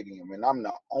Titans Stadium, and I'm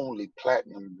the only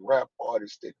platinum rap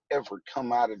artist that ever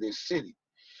come out of this city.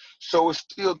 So it's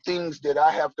still things that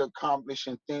I have to accomplish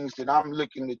and things that I'm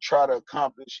looking to try to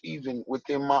accomplish even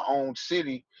within my own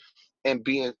city and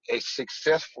being as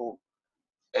successful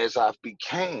as I've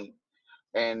became.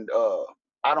 And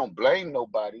I don't blame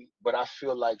nobody, but I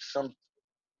feel like some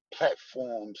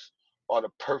platforms are the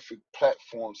perfect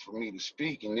platforms for me to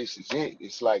speak, and this is it.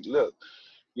 It's like, look,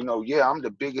 yeah, I'm the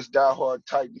biggest diehard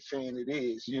Titan fan it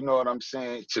is. You know what I'm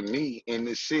saying? To me in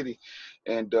this city,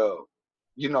 and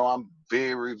I'm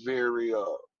very, very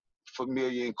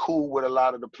familiar and cool with a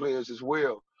lot of the players as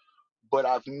well. But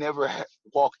I've never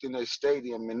walked in a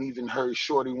stadium and even heard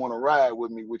Shorty Want to Ride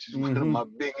with me, which is one of my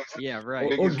biggest, Yeah, Or, right.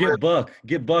 or biggest, Get Buck.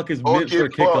 Get Buck is or meant for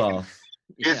Get Buck. kickoffs.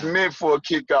 It's Yeah, meant for a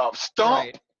kickoff. Stump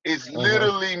right. is Uh-huh.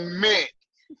 literally meant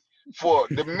for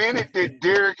the minute that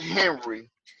Derrick Henry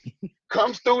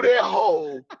comes through that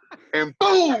hole and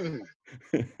boom,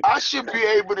 I should be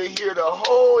able to hear the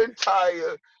whole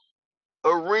entire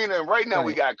arena. And right now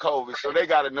we Right. got COVID, so they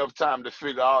got enough time to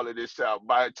figure all of this out.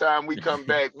 By the time we come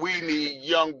back, we need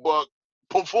Young Buck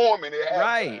performing at halftime.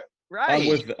 Right.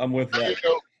 Right. I'm with You that.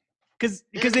 know, Because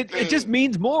it just anything.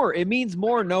 means more. It means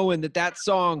more knowing that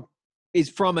song is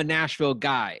from a Nashville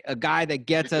guy, a guy that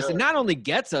gets It us, and does. not only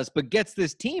gets us, but gets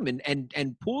this team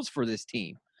and pulls for this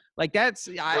team. Like But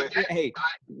hey,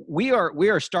 we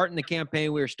are starting the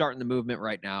campaign. We are starting the movement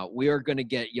right now. We are going to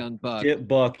get Young Buck, Get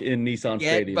Buck in Nissan get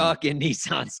Stadium. Buck in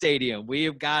Nissan Stadium. We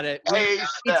have got it. It's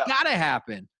ASAP. got to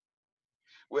happen.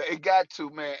 Well, it got to,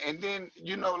 man. And then,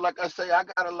 like I say, I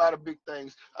got a lot of big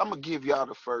things. I'm going to give y'all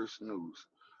the first news.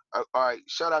 All right.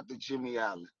 Shout out to Jimmy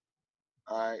Allen.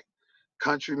 All right.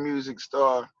 Country music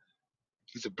star.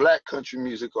 He's a black country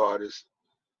music artist.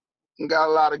 And got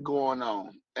a lot of going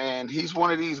on. And he's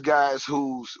one of these guys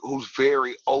who's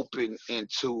very open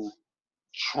into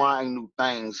trying new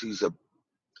things. He's a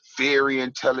very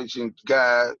intelligent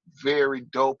guy, very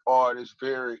dope artist,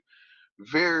 very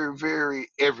very, very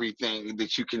everything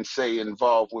that you can say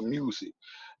involved with music.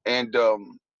 And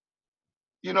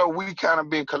we kind of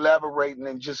been collaborating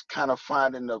and just kind of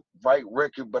finding the right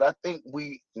record. But I think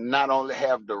we not only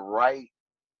have the right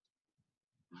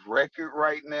record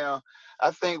right now,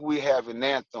 I think we have an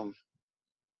anthem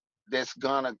that's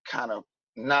gonna kind of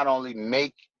not only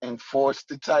make and force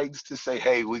the Titans to say,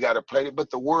 "Hey, we got to play it," but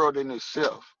the world in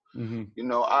itself.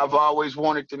 Mm-hmm. I've always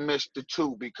wanted to mix the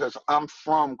two because I'm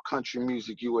from Country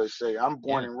Music USA. I'm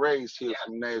born and raised here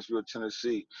from Nashville,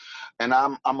 Tennessee, and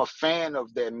I'm a fan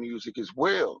of that music as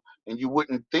well. And you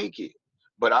wouldn't think it,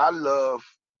 but I love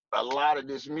a lot of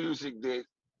this music that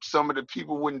some of the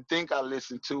people wouldn't think I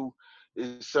listen to.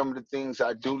 Is some of the things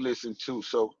I do listen to.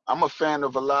 So I'm a fan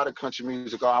of a lot of country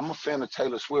music. I'm a fan of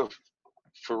Taylor Swift,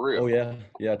 for real. Oh yeah.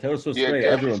 Taylor Swift's Yeah, great.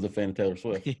 definitely. Everyone's a fan of Taylor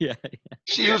Swift. Yeah.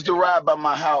 She used to ride by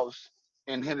my house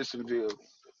in Hendersonville.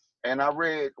 And I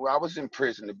was in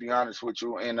prison, to be honest with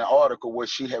you, in an article where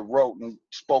she had wrote and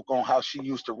spoke on how she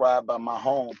used to ride by my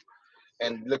home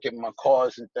and look at my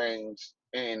cars and things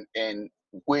and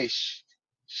wish.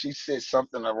 She said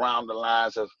something around the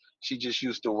lines of she just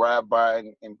used to ride by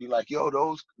and be like, yo,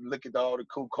 look at all the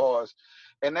cool cars.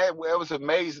 And that was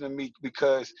amazing to me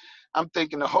because I'm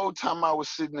thinking the whole time I was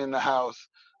sitting in the house,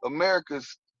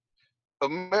 America's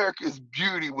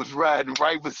beauty was riding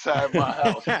right beside my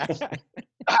house.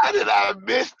 How did I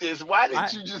miss this? Why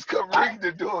didn't you just come ring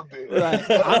the doorbell? Right.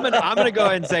 I'm gonna go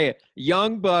ahead and say it.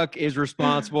 Young Buck is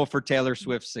responsible for Taylor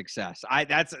Swift's success.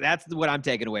 That's what I'm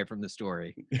taking away from the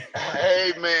story.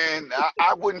 Hey man,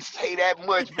 I wouldn't say that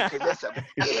much because that's a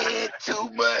bit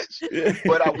too much.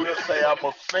 But I will say I'm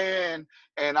a fan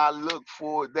and I look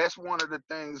forward. That's one of the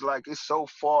things, like, it's so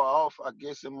far off, I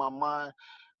guess, in my mind.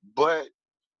 But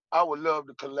I would love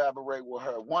to collaborate with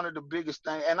her. One of the biggest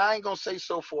things, and I ain't gonna say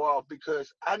so far off because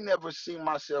I never see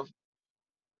myself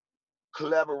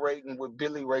collaborating with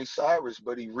Billy Ray Cyrus,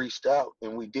 but he reached out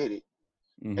and we did it.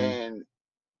 Mm-hmm. And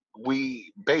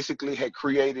we basically had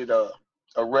created a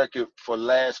record for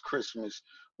last Christmas,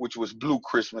 which was Blue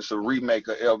Christmas, a remake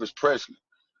of Elvis Presley.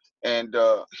 And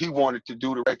he wanted to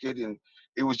do the record, and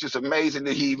it was just amazing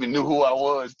that he even knew who I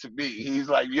was to me. He's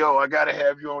like, yo, I gotta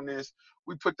have you on this.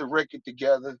 We put the record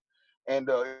together, and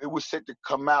it was set to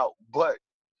come out, but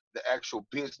the actual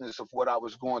business of what I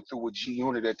was going through with G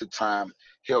Unit at the time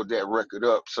held that record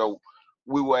up. So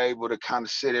we were able to kind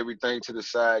of set everything to the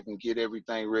side and get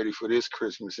everything ready for this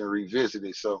Christmas and revisit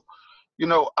it. So,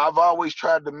 I've always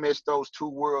tried to mix those two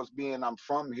worlds, being I'm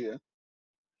from here.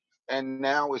 And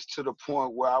now it's to the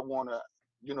point where I want to,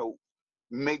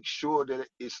 make sure that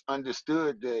it's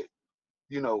understood that,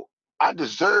 I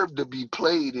deserve to be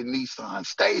played in Nissan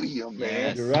Stadium, man.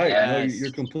 Yes. You're right. Yes. No,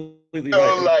 you're completely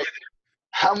right. Like,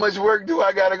 how much work do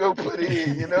I gotta go put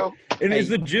in, And is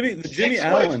the Jimmy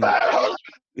Allen?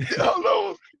 Hold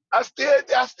on. I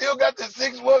still got the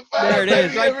 615. There it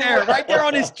is, right there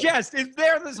on his chest. It's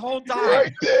there this whole time.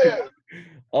 Right there.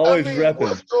 Always repping.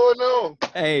 What's going on?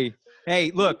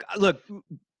 Hey, look.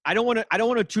 I don't want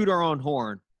to toot our own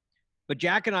horn, but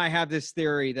Jack and I have this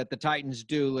theory that the Titans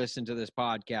do listen to this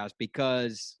podcast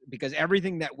because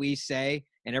everything that we say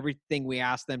and everything we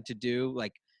ask them to do,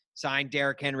 like sign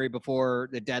Derrick Henry before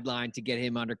the deadline to get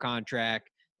him under contract,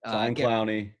 Sign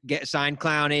Clowney. Sign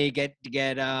Clowney.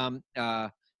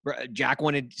 Jack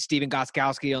wanted Steven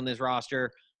Gostkowski on this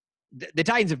roster. The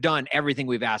Titans have done everything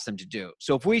we've asked them to do.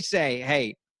 So if we say,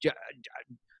 hey,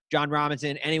 John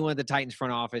Robinson, anyone at the Titans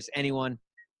front office, anyone,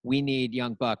 we need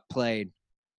Young Buck played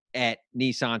at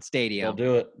Nissan Stadium. They'll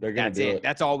do it. They're going to do it.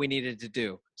 That's all we needed to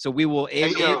do. So we will.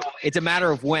 It's a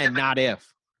matter of when, not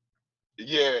if.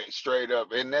 Yeah, straight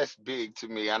up. And that's big to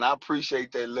me. And I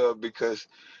appreciate that love because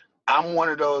I'm one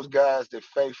of those guys that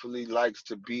faithfully likes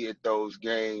to be at those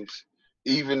games.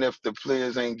 Even if the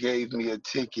players ain't gave me a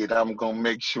ticket, I'm going to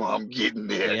make sure I'm getting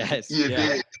there. Yes.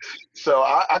 Did. So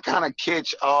I kind of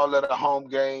catch all of the home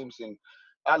games and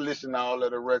I listen to all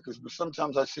of the records. But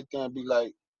sometimes I sit there and be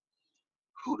like,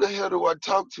 who the hell do I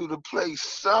talk to play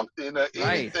something or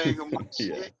anything of my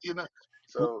shit,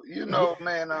 So,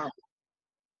 man.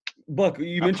 Buck,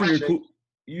 you mentioned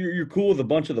you're cool with a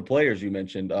bunch of the players you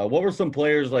mentioned. What were some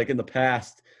players like in the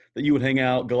past that you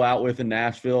would go out with in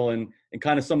Nashville and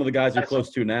kind of some of the guys you're close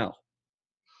to now?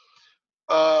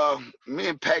 Me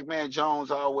and Pac-Man Jones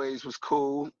always was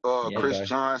cool. Yeah, Chris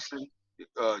Johnson,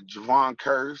 Javon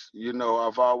Curse.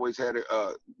 I've always had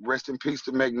a rest in peace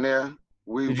to McNair.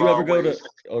 Did you ever go to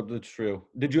 – oh, that's true.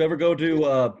 Did you ever go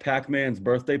to Pac-Man's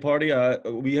birthday party?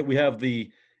 We have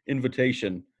the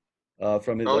invitation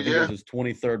from his, I think it was his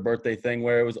 23rd birthday thing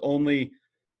where it was only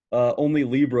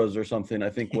Libras or something, I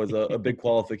think was a big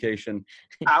qualification.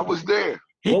 I was there.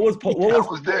 What was I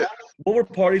was there. what were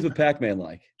parties with Pac-Man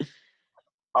like?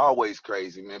 Always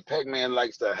crazy, man. Pac-Man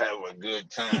likes to have a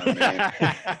good time, man.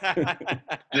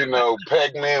 You know,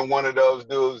 Pac-Man, one of those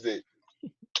dudes that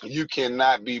you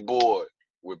cannot be bored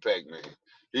with Pac-Man.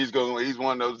 He's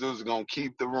one of those dudes that's gonna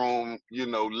keep the room,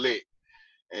 lit.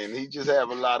 And he just have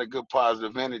a lot of good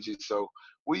positive energy. So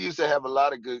we used to have a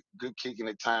lot of good kicking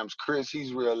at times. Chris,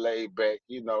 he's real laid back,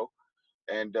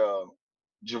 and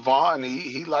Javon,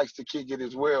 he likes to kick it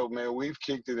as well, man. We've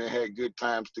kicked it and had good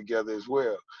times together as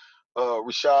well.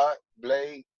 Rashad,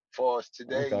 Blade, for us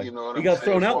today, Okay. you know what He I'm got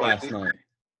saying? thrown out last night.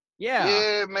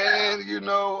 Yeah. Man,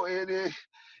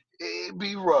 it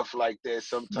be rough like that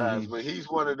sometimes, but he's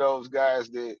one of those guys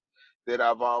that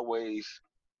I've always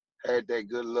had that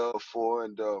good love for,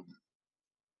 and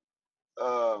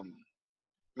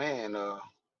man,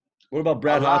 What about a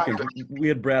Brad lot Hopkins? We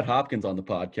had Brad Hopkins on the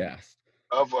podcast.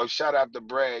 of shout out to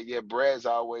Brad. Yeah, Brad's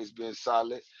always been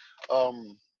solid.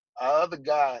 Our other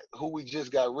guy who we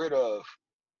just got rid of,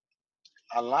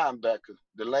 our linebacker,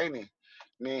 Delaney.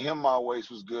 Me and him always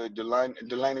was good.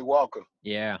 Delaney Walker.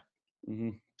 Yeah. Mm-hmm.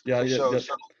 Yeah, For sure.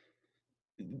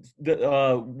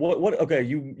 What? Okay,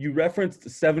 you referenced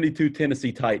 72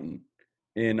 Tennessee Titan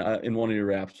in one of your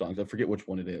rap songs. I forget which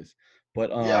one it is, but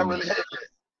yeah, I really had that.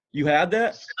 you had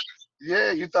that?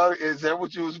 Yeah, you thought, is that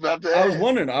what you was about to ask?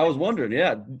 I was wondering.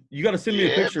 Yeah, you got to send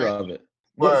me a picture of it.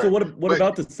 So what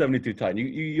about the 72 Titan?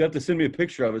 You have to send me a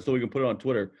picture of it so we can put it on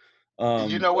Twitter.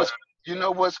 You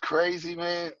know what's crazy,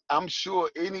 man? I'm sure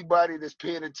anybody that's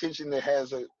paying attention that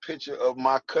has a picture of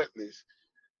my Cutlass.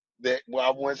 I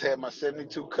once had my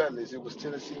 72 Cutlass. It was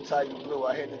Tennessee Titan blue.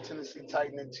 I had the Tennessee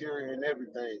Titan interior and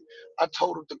everything. I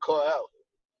totaled the car out.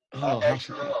 Oh,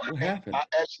 what happened?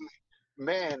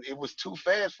 Man, it was too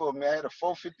fast for me. I had a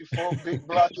 454 big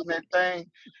block in that thing,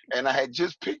 and I had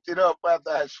just picked it up after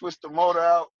I had switched the motor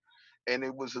out. And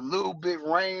it was a little bit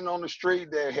rain on the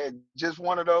street that had just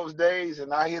one of those days,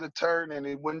 and I hit a turn and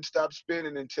it wouldn't stop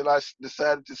spinning until I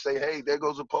decided to say, hey, there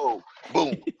goes a pole.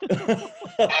 Boom. You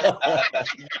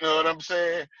know what I'm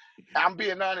saying? I'm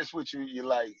being honest with you.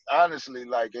 Honestly,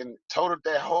 and totaled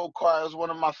that whole car. It was one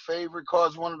of my favorite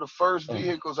cars, one of the first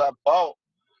vehicles I bought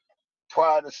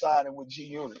prior to signing with G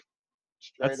Unit.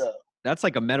 Straight up. That's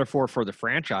like a metaphor for the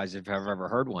franchise, if I've ever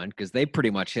heard one, because they pretty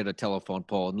much hit a telephone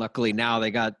pole. And luckily now they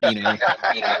got, they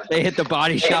hit the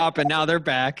body shop and now they're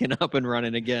back and up and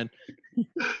running again.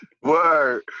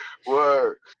 Word.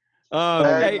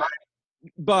 Hey,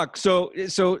 Buck. So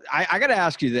I got to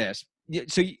ask you this.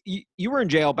 So you were in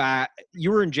jail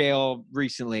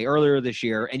recently, earlier this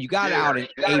year, and you got out in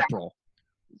April,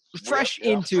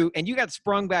 and you got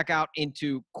sprung back out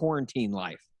into quarantine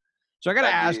life. So I got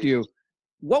to ask you,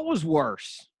 what was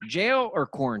worse, jail or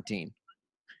quarantine?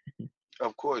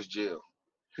 Of course, jail.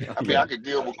 I mean, I could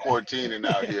deal with quarantining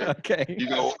out here. Okay.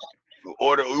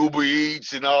 Order Uber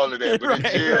Eats and all of that. But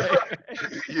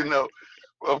in jail,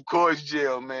 of course,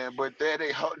 jail, man. But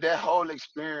that whole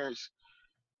experience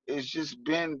has just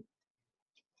been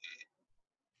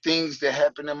things that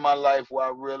happened in my life where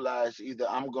I realized either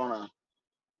I'm going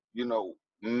to,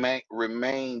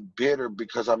 remain bitter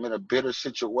because I'm in a bitter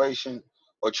situation,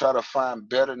 or try to find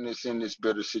betterness in this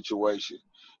bitter situation.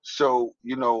 So,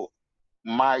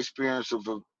 my experience of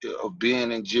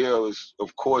being in jail is,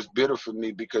 of course, bitter for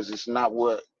me because it's not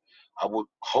what I would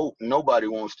hope nobody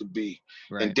wants to be,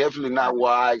 and definitely not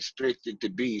what I expect it to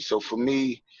be. So for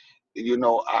me,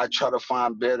 I try to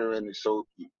find better in it. So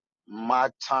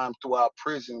my time throughout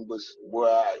prison was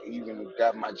where I even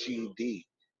got my GED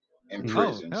in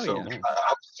prison. So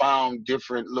I found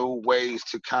different little ways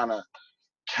to kind of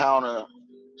counter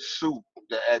suit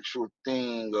the actual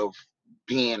thing of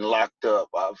being locked up.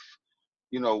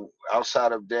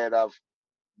 Outside of that, I've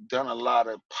done a lot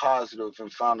of positive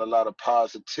and found a lot of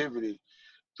positivity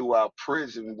throughout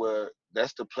prison, where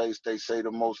that's the place they say the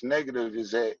most negative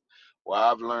is at. Where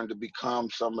I've learned to become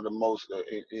some of the most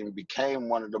and became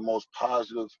one of the most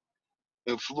positive,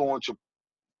 influential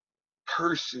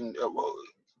person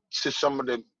to some of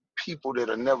the people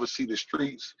that'll never see the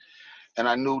streets. And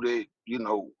I knew that,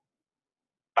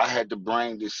 I had to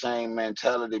bring the same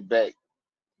mentality back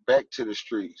to the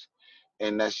streets.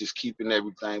 And that's just keeping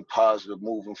everything positive,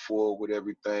 moving forward with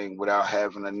everything without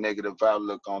having a negative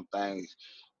outlook on things,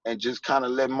 and just kind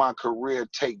of let my career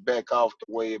take back off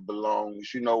the way it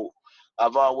belongs.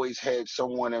 I've always had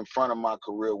someone in front of my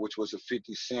career, which was a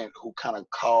 50 Cent, who kind of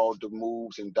called the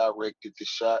moves and directed the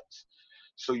shots.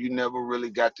 So you never really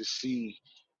got to see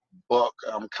Buck.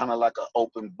 I'm kind of like an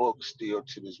open book still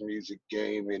to this music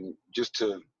game and just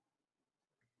to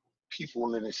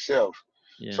people in itself.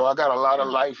 Yeah. So I got a lot of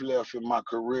life left in my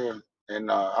career, And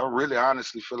I really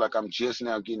honestly feel like I'm just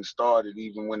now getting started,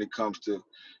 even when it comes to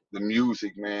the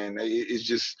music, man. It's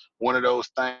just one of those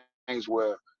things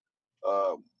where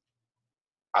uh,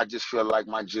 I just feel like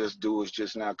my just do is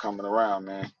just now coming around,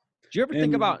 man. Do And you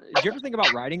ever think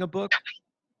about writing a book?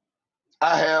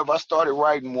 I started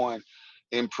writing one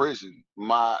in prison.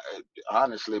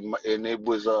 And it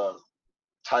was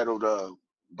titled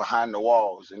Behind the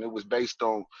Walls, and it was based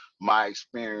on my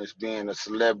experience being a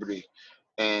celebrity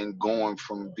and going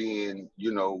from being,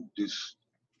 this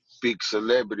big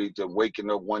celebrity to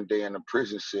waking up one day in a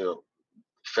prison cell,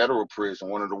 federal prison,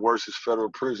 one of the worstest federal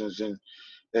prisons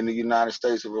in the United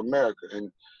States of America.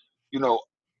 And you know,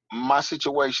 my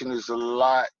situation is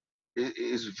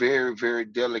is very, very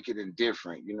delicate and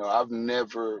different. I've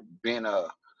never been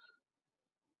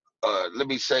let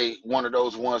me say, one of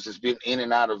those ones that's been in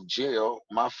and out of jail.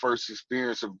 My first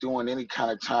experience of doing any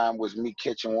kind of time was me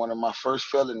catching one of my first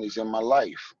felonies in my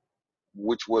life,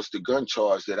 which was the gun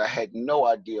charge that I had no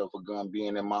idea of a gun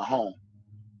being in my home.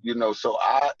 So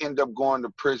I end up going to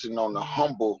prison on the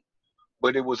humble,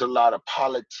 but it was a lot of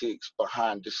politics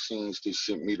behind the scenes that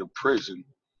sent me to prison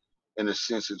in a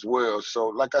sense as well. So,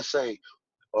 like I say,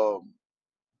 um,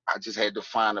 I just had to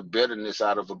find a bitterness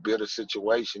out of a bitter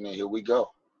situation, and here we go.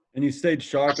 you stayed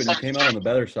sharp, and you came out on the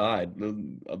better side,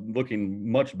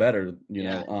 looking much better.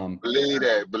 Yeah. Believe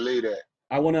that.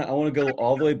 I want to go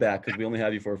all the way back because we only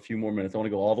have you for a few more minutes. I want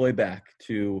to go all the way back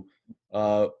to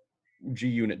uh, G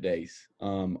Unit days.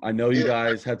 I know you Yeah,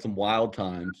 guys had some wild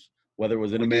times, whether it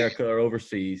was in we did. America or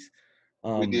overseas. We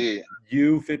Um, did.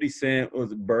 you, 50 Cent,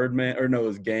 was it Birdman, or no, it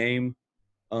was Game.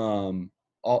 Um,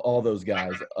 all those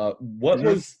guys. Mhm.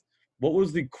 What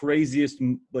was the craziest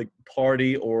like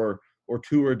party or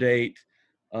tour date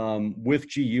with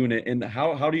G Unit, and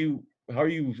how are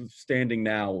you standing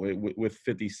now with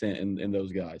 50 Cent and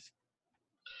those guys?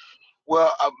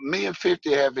 Well, me and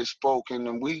 50 haven't spoken,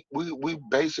 and we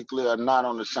basically are not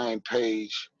on the same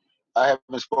page. I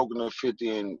haven't spoken to 50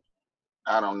 in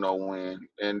I don't know when,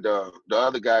 and the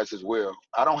other guys as well.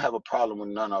 I don't have a problem with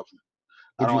none of them.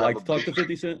 I Would you don't have like a to talk big to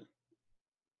 50 Cent?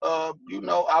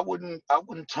 I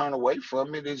wouldn't turn away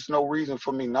from it. There's no reason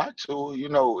for me not to,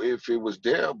 if it was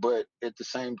there. But at the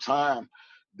same time,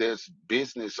 there's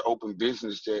open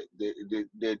business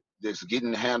that's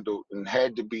getting handled and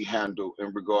had to be handled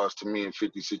in regards to me and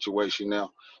 50 situation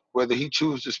now. Whether he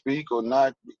chooses to speak or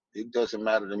not, it doesn't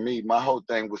matter to me. My whole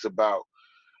thing was about,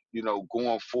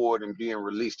 going forward and being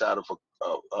released out of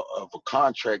a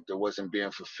contract that wasn't being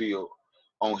fulfilled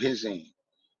on his end.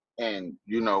 And,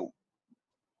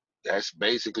 that's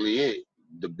basically it.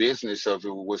 The business of it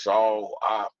was all.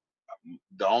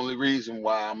 The only reason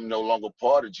why I'm no longer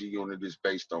part of G Unit is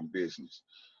based on business.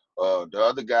 The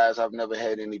other guys, I've never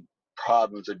had any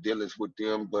problems or dealings with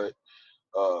them, but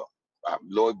uh,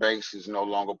 Lloyd Banks is no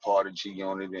longer part of G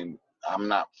Unit, and I'm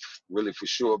not really for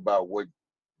sure about what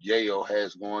Yayo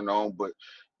has going on, but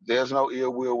there's no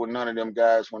ill will with none of them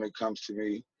guys when it comes to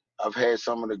me. I've had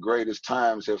some of the greatest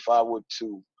times. If I were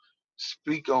to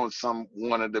speak on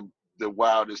one of the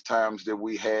wildest times that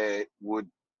we had, would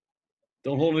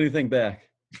Don't hold anything back.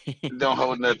 don't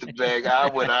hold nothing back. I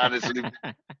would honestly,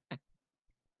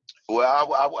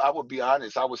 well, I would be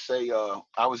honest. I would say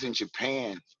I was in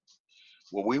Japan.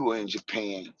 Well, we were in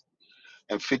Japan,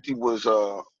 and 50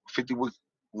 would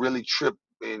really trip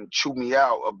and chew me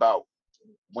out about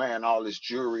wearing all this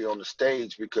jewelry on the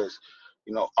stage because,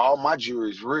 all my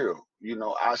jewelry is real.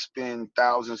 I spend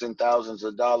thousands and thousands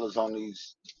of dollars on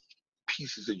these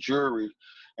pieces of jewelry,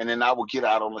 and then I would get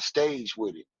out on the stage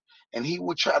with it. And he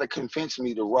would try to convince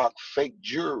me to rock fake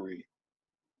jewelry.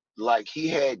 Like he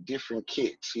had different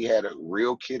kits. He had a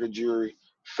real kit of jewelry,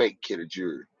 fake kit of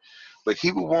jewelry. But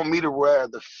he would want me to wear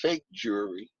the fake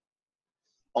jewelry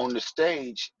on the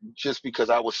stage just because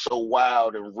I was so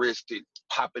wild and wristed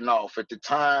popping off. At the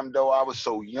time, though, I was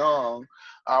so young,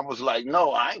 I was like,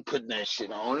 no, I ain't putting that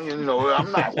shit on.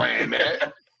 I'm not wearing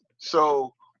that.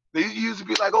 So they used to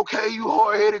be like, okay, you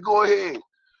hard headed, go ahead.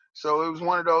 So it was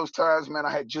one of those times, man.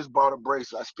 I had just bought a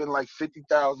bracelet. I spent like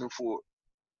 50,000 for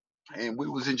it, and we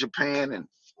was in Japan, and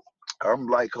I'm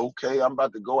like, okay, I'm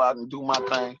about to go out and do my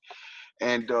thing,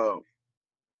 and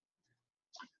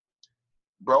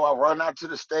bro, I run out to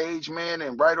the stage, man,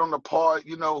 and right on the part,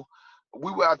 we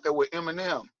were out there with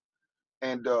Eminem,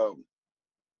 and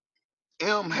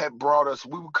M had brought us.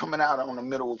 We were coming out on the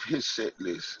middle of his set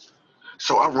list,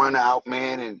 so I run out,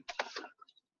 man, and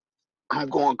I'm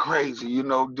going crazy,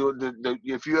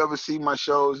 if you ever see my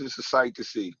shows, it's a sight to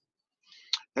see.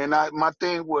 And my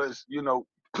thing was,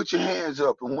 put your hands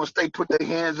up. And once they put their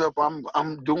hands up,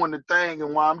 I'm doing the thing.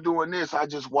 And while I'm doing this, I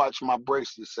just watch my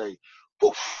bracelet say,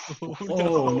 Poof.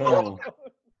 Oh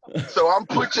no. So I'm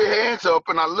put your hands up,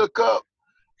 and I look up,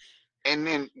 and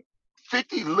then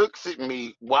 50 looks at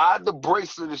me while the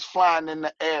bracelet is flying in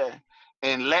the air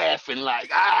and laughing like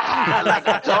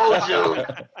I told you.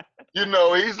 You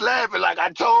know, he's laughing like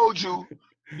I told you.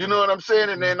 You know what I'm saying?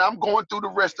 And then I'm going through the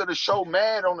rest of the show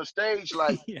mad on the stage,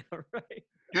 like, Yeah, right.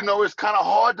 you know, it's kind of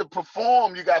hard to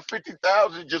perform. You got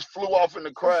 50,000 just flew off in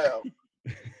the crowd.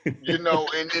 You know,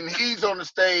 and he's on the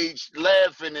stage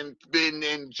laughing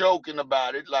and joking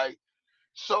about it. Like,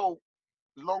 so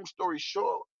long story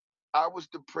short, I was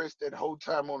depressed that whole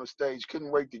time on the stage,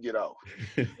 couldn't wait to get off.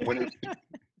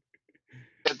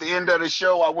 At the end of the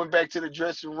show, I went back to the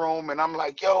dressing room and I'm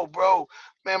like, yo, bro,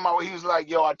 man, he was like,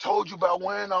 yo, I told you about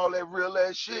wearing all that real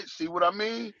ass shit. See what I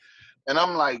mean? And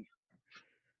I'm like,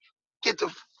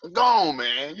 go on,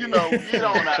 man. You know, get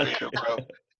on out of here, bro.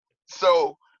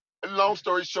 So, long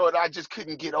story short, I just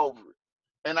couldn't get over it.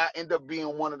 And I end up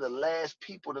being one of the last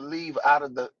people to leave out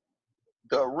of the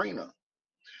arena,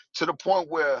 to the point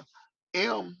where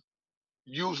M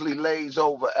usually lays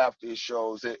over after his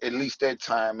shows, at least that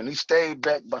time, and he stayed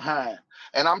back behind.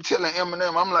 And I'm telling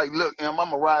Eminem, I'm like, look, Em,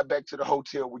 I'm gonna ride back to the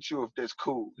hotel with you if that's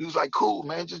cool. He was like, cool,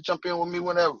 man, just jump in with me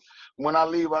whenever. When I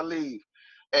leave, I leave.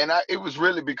 And it was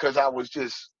really because I was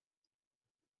just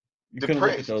You couldn't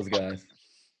look at depressed. those guys.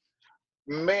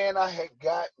 Man, I had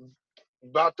got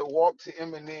about to walk to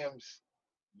Eminem's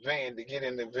van to get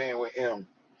in the van with him.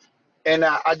 And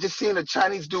I just seen a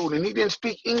Chinese dude, and he didn't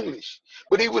speak English,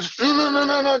 but he was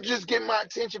no, just get my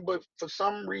attention. But for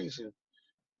some reason,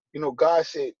 you know, God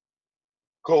said,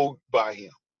 go by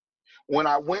him. When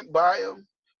I went by him,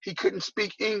 he couldn't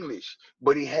speak English,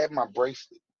 but he had my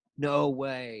bracelet. No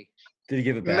way. Did he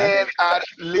give it back? Man,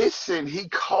 listen, he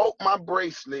caught my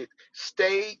bracelet,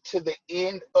 stayed to the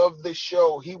end of the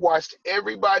show. He watched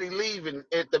everybody leaving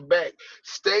at the back,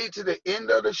 stayed to the end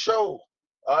of the show,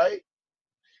 all right?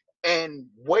 And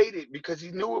waited because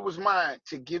he knew it was mine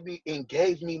to give me and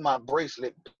gave me my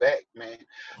bracelet back, man.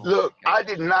 Oh, look, I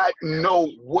did not know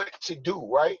what to do,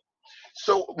 right?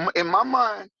 So in my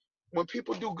mind, when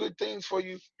people do good things for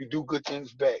you, you do good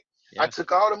things back. Yeah. I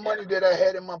took all the money that I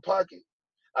had in my pocket.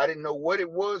 I didn't know what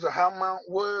it was or how much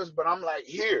it was, but I'm like,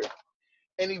 here.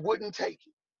 And he wouldn't take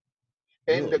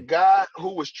it. And Really? the guy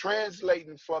who was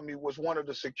translating for me was one of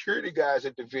the security guys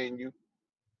at the venue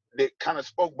that kind of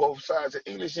spoke both sides of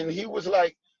English. And he was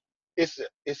like, it's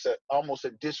a almost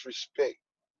a disrespect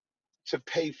to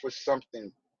pay for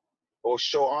something or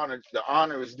show honor. The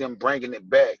honor is them bringing it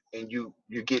back and you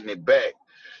getting it back.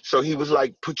 So he was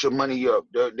like, put your money up,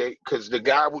 because the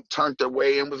guy turned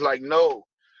away and was like, no.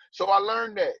 So I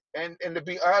learned that. And to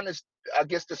be honest, I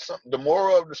guess the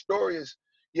moral of the story is,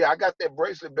 yeah, I got that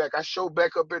bracelet back. I showed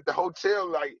back up at the hotel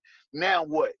like, now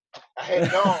what? I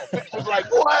had gone. It was like,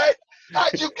 what?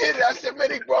 How'd you get it? I said,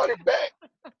 man, he brought it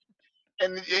back.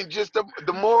 And just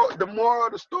the moral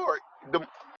of the story,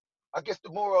 I guess the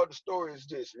moral of the story is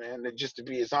this, man, that just to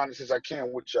be as honest as I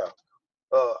can with y'all.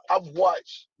 I've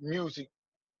watched music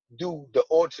do the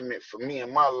ultimate for me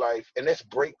in my life, and that's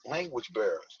break language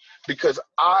barriers. Because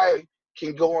I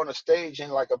can go on a stage in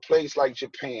like a place like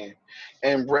Japan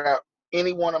and rap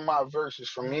any one of my verses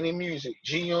from any music,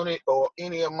 G Unit or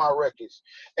any of my records,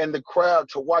 and the crowd,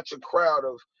 to watch a crowd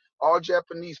of all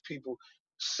Japanese people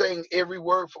sing every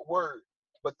word for word.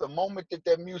 But the moment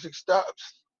that music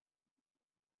stops,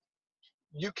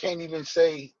 you can't even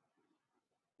say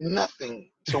nothing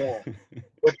to them.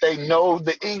 But they know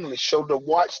the English. So to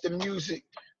watch the music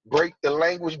break the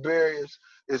language barriers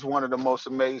is one of the most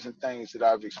amazing things that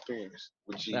I've experienced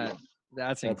with G. That's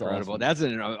That's incredible. awesome. That's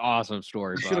an awesome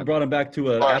story. You should have Bob. brought him back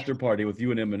to an Right. after party with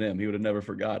you and Eminem. He would have never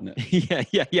forgotten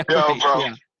it. yeah. Yo, Right, bro,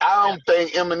 yeah. I don't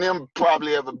think Eminem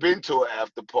probably ever been to an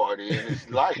after party in his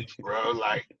life, bro.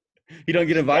 Like, He don't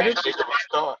get invited? that shit was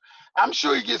start. I'm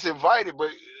sure he gets invited,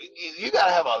 but you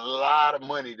gotta have a lot of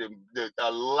money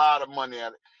a lot of money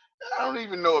out of. I don't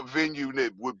even know a venue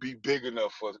that would be big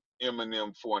enough for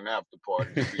Eminem for an after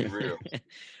party, to be real.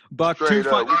 Buck, Straight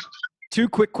up. two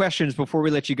quick questions before we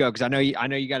let you go, because I know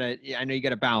you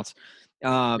gotta bounce.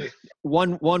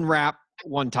 One rap,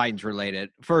 one Titans related.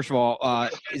 First of all,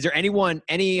 is there any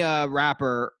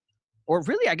rapper, or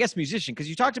really I guess musician, because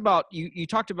you talked about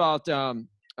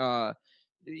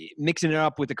mixing it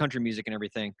up with the country music and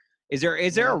everything. Is there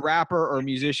a rapper or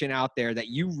musician out there that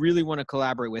you really want to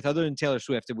collaborate with, other than Taylor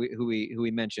Swift, who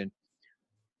we mentioned?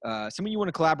 Someone you want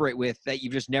to collaborate with that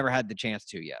you've just never had the chance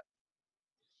to yet?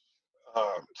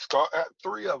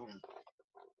 Three of them.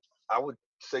 I would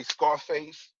say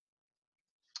Scarface,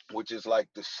 which is like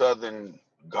the Southern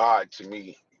God to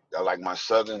me. I like my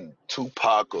Southern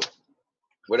Tupac or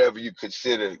whatever you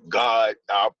consider God.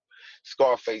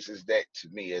 Scarface is that to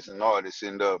me as an artist.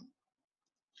 And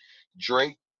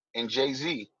Drake and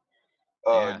Jay-Z.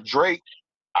 Yeah. Drake,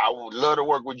 I would love to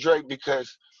work with Drake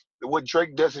because what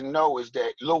Drake doesn't know is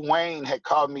that Lil Wayne had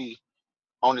called me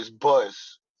on his buzz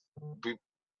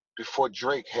before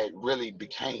Drake had really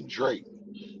became Drake.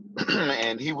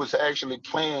 And he was actually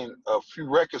playing a few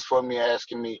records for me,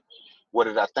 asking me what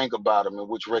did I think about him and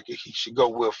which record he should go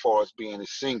with far as being a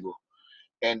single.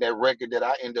 And that record that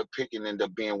I ended up picking ended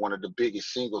up being one of the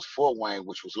biggest singles for Wayne,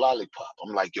 which was Lollipop.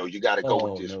 I'm like, yo, you got to go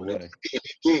with Oh, this no one. way. It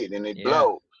did, and it Yeah.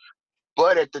 blowed.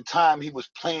 But at the time, he was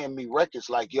playing me records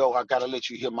like, yo, I got to let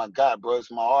you hear my guy, bro. It's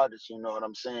my artist, you know what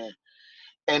I'm saying?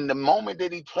 And the moment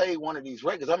that he played one of these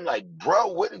records, I'm like,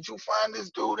 bro, where did you find this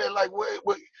dude at? Like,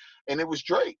 what? And it was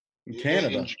Drake. In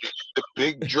Canada. And the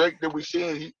big Drake that we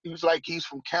seen, he was like, he's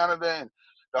from Canada and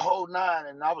the whole nine.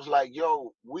 And I was like,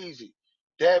 yo, Weezy,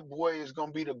 that boy is going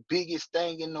to be the biggest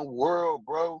thing in the world,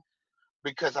 bro.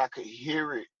 Because I could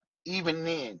hear it even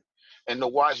then. And to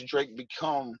watch Drake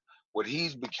become what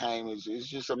he's became is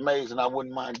just amazing. I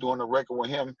wouldn't mind doing a record with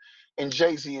him and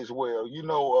Jay-Z as well. You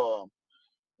know,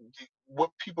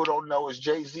 what people don't know is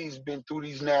Jay-Z's been through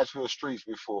these Nashville streets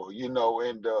before, you know,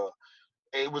 and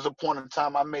it was a point in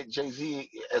time I met Jay-Z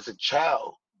as a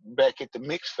child back at the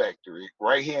Mix Factory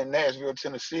right here in Nashville,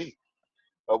 Tennessee,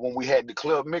 when we had the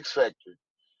Club Mix Factory.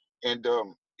 And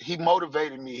he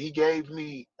motivated me. He gave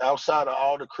me, outside of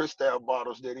all the Cristal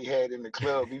bottles that he had in the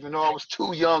club, even though I was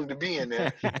too young to be in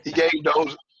there, he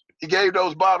gave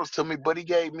those bottles to me, but he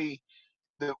gave me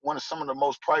some of the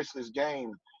most priceless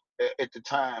game at the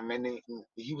time. And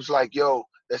he was like, yo,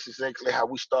 that's exactly how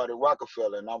we started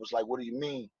Rockefeller. And I was like, what do you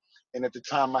mean? And at the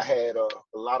time I had a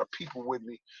lot of people with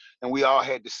me and we all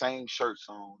had the same shirts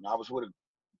on. I was with a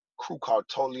crew called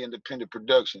Totally Independent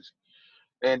Productions.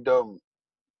 And,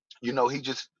 you know, he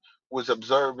just was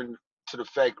observing to the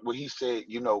fact where he said,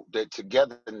 you know, that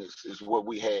togetherness is what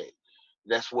we had.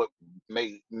 That's what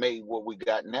made what we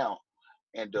got now.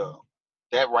 And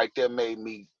that right there made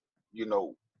me, you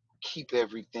know, keep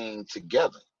everything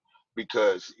together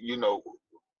because, you know,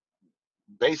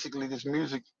 basically this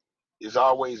music has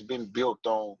always been built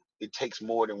on it takes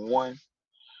more than one,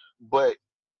 but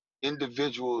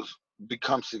individuals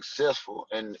become successful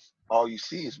and all you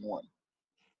see is one.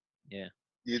 Yeah.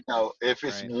 You know, if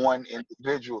it's Right. one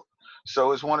individual.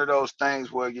 So it's one of those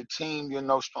things where your team, you're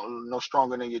no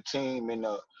stronger than your team. And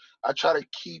I try to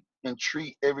keep and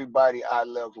treat everybody eye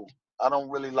level. I don't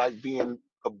really like being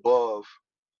above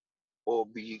or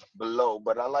be below,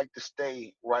 but I like to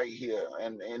stay right here.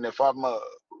 And if I'm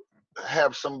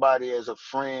have somebody as a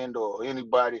friend or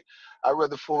anybody, I'd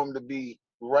rather for them to be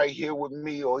right here with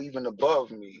me or even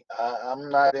above me. I'm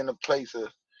not in a place of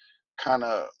kind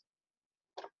of,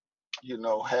 you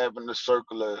know, having the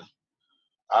circle of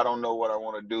I don't know what I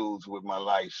want to do with my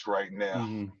life right now.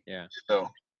 Mm-hmm. Yeah. So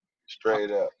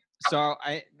straight up. So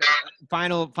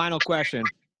final question.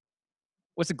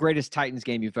 What's the greatest Titans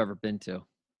game you've ever been to?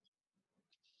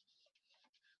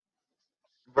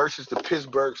 Versus the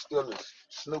Pittsburgh Steelers.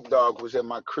 Snoop Dogg was at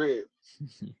my crib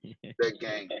that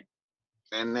game.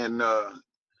 And then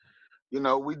you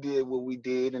know, we did what we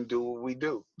did and do what we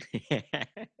do.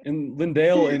 And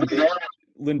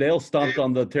Lindale stomped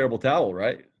on the terrible towel,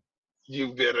 right?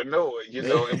 You better know it, you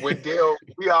know. And with Dale,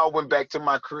 we all went back to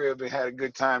my crib and had a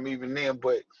good time even then.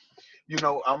 But, you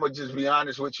know, I'm going to just be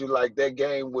honest with you. Like that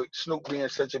game with Snoop being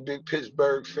such a big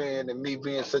Pittsburgh fan and me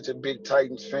being such a big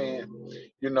Titans fan,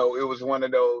 you know, it was one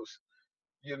of those,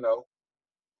 you know,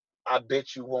 I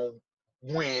bet you won't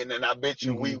win and I bet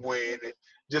you we win. And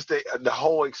just the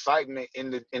whole excitement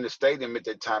in the stadium at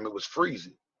that time, it was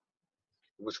freezing.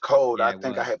 It was cold. Yeah, I it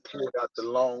think I was. had pulled out the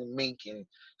long mink and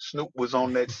Snoop was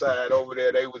on that side over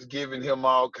there. They was giving him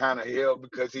all kind of hell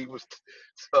because he was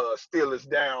Steelers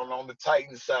down on the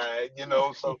Titan side, you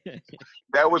know. So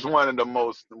that was one of the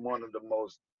most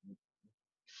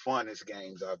funnest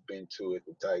games I've been to at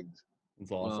the Titans.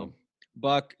 It's awesome. Well,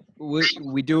 Buck,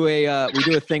 we do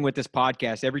a thing with this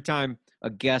podcast. Every time a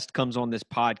guest comes on this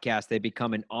podcast, they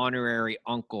become an honorary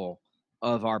uncle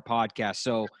of our podcast.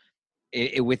 So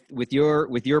with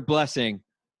your blessing,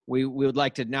 we would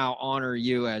like to now honor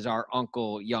you as our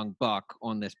Uncle Young Buck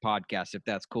on this podcast, if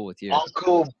that's cool with you.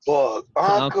 Uncle Buck.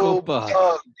 Uncle Uncle Buck.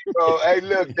 Buck. Bro, hey,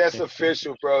 look, that's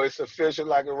official, bro. It's official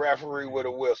like a referee with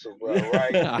a whistle, bro,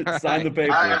 right? All Sign the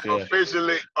right. I papers, am yeah.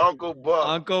 officially Uncle Buck.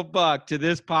 Uncle Buck to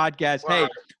this podcast. Wow. Hey,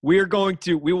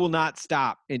 we will not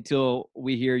stop until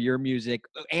we hear your music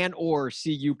and or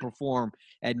see you perform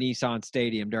at Nissan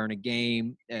Stadium during a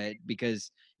game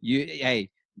because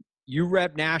you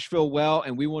rep Nashville well,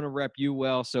 and we want to rep you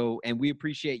well. So, and we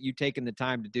appreciate you taking the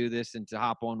time to do this and to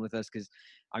hop on with us. Cause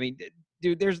I mean,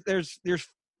 dude,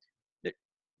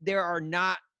 there are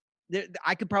not,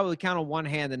 I could probably count on one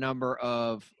hand the number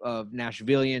of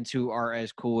Nashvillians who are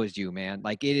as cool as you, man.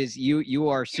 Like it is, you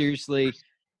are seriously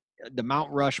the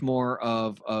Mount Rushmore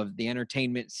of the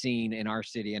entertainment scene in our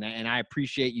city. And I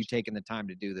appreciate you taking the time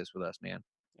to do this with us, man.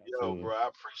 Yo, bro, I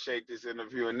appreciate this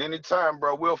interview. And anytime,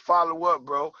 bro, we'll follow up,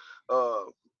 bro.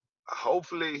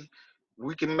 Hopefully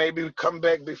we can maybe come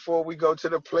back before we go to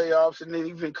the playoffs, and then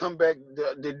even come back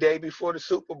the day before the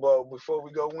Super Bowl before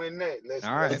we go win that.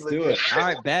 Let's do it. All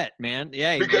right, bet, man.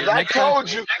 Yeah, because man, I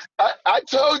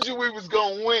told you we was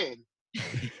gonna win,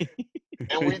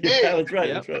 and we did. Yeah, that's right.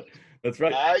 Yep. That's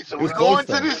right. All right, so It was we're going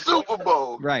close, to the Super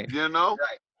Bowl, right? You know,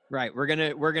 right. We're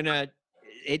gonna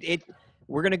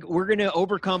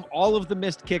overcome all of the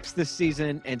missed kicks this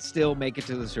season and still make it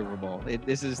to the Super Bowl.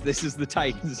 This is the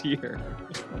Titans year.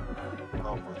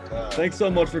 Oh my God! Thanks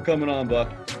so much for coming on, Buck.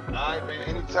 All right, man.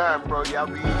 Anytime, bro. Y'all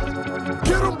be easy.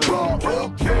 Get 'em, bro.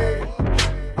 Okay.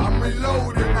 I'm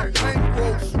reloading. My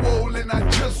bankroll swollen. I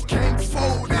just can't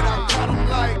fold it. I got 'em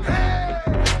like, hey.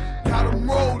 Got 'em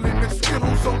rolling. The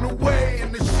Skittles on the way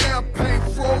and the champagne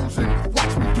frozen.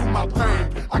 Watch me do my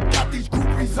thing. I got these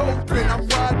groupies open. I'm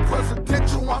riding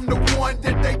presidential. I'm the one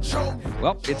that they chose.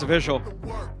 Well, it's official.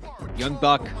 Young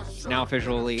Buck is now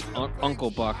officially Uncle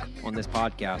Buck on this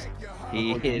podcast.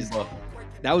 He is.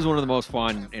 That was one of the most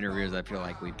fun interviews I feel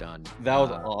like we've done. That was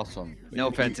awesome. No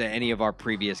offense to any of our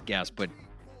previous guests, but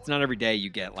it's not every day you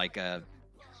get like a,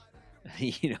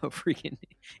 freaking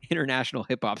international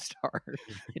hip hop star.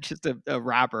 It's just a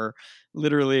rapper,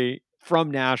 literally from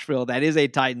Nashville that is a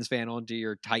Titans fan onto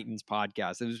your Titans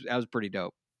podcast. That was pretty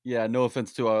dope. Yeah, no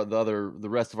offense to the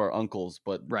rest of our uncles,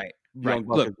 but Right. Young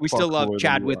Buck Look, is we far still love cooler than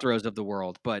Chad you are. Withrows of the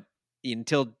world, but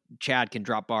until Chad can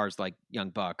drop bars like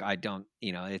Young Buck, I don't,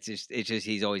 it's just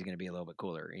he's always going to be a little bit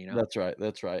cooler, That's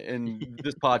right. And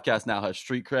this podcast now has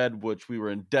street cred, which we were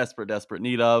in desperate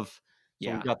need of. So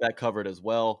Yeah. we got that covered as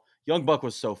well. Young Buck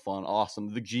was so fun,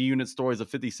 awesome. The G Unit stories, the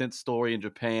 50 Cent story in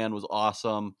Japan was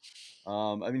awesome.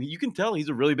 I mean, you can tell he's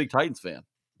a really big Titans fan.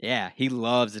 Yeah, he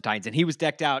loves the Titans, and he was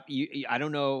decked out. I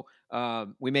don't know.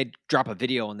 We may drop a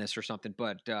video on this or something,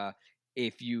 but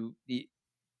if you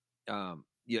couldn't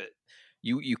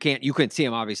see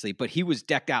him obviously, but he was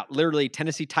decked out, literally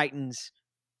Tennessee Titans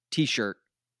T-shirt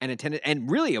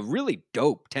and really a really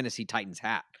dope Tennessee Titans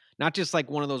hat. Not just like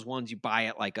one of those ones you buy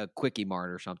at like a Quickie Mart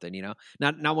or something,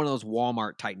 Not one of those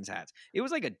Walmart Titans hats. It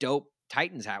was like a dope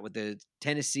Titans hat with the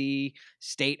Tennessee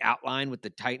state outline with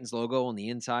the Titans logo on the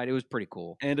inside. It was pretty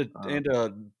cool. And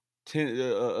a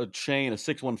chain, a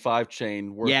 615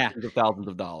 chain worth tens of thousands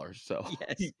of dollars. So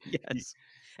yes.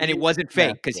 And it wasn't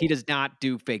fake because he does not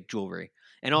do fake jewelry.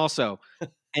 And also,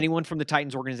 anyone from the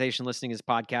Titans organization listening to this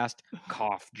podcast,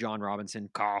 cough, John Robinson,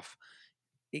 cough.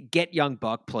 Get Young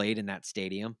Buck played in that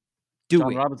stadium.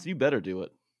 John Robinson, you better do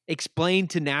it. Explain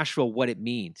to Nashville what it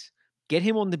means. Get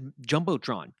him on the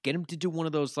Jumbotron. Get him to do one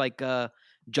of those like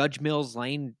Judge Mills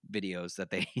Lane videos that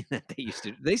they used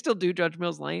to. They still do Judge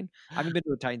Mills Lane. I haven't been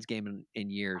to a Titans game in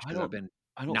years because I've been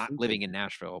not living in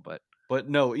Nashville. But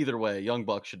no, either way, Young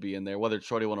Buck should be in there. Whether it's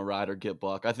Shorty Wanna Ride or Get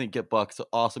Buck, I think Get Buck's an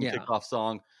awesome kickoff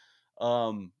song.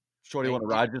 Shorty Wanna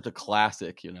Ride, just a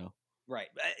classic, Right.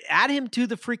 Add him to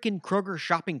the freaking Kroger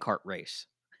shopping cart race.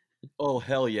 Oh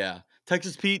hell yeah,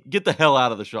 Texas Pete, get the hell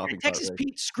out of the shopping cart Texas race.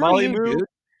 Pete, screw Molly you, Moo, dude.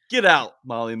 Get out,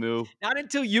 Molly Moo. Not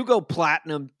until you go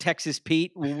platinum, Texas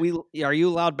Pete. Are you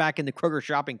allowed back in the Kroger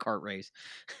shopping cart race?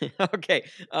 Okay.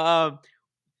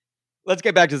 Let's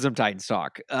get back to some Titans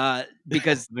talk.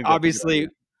 Because obviously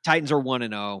Titans are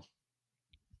 1-0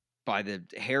 by the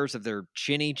hairs of their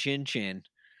chinny chin,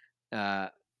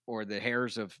 or the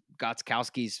hairs of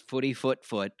Gostkowski's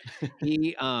foot.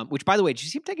 He, which by the way, did you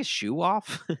see him take his shoe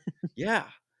off? Yeah.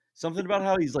 Something about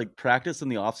how he's like practiced in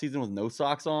the offseason with no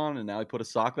socks on and now he put a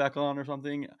sock back on or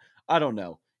something. I don't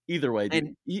know. Either way,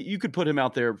 dude, you could put him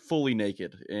out there fully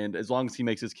naked, and as long as he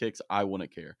makes his kicks, I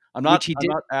wouldn't care. I'm not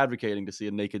advocating to see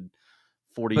a naked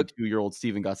 42-year-old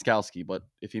Steven Gostkowski, but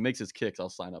if he makes his kicks, I'll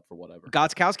sign up for whatever.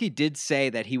 Gostkowski did say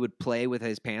that he would play with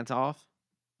his pants off.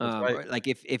 Right. Like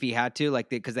if he had to, like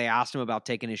because they asked him about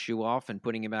taking his shoe off and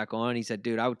putting it back on, he said,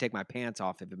 "Dude, I would take my pants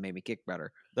off if it made me kick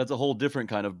better." That's a whole different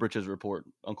kind of britches report,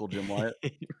 Uncle Jim Wyatt.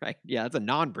 Right? Yeah, that's a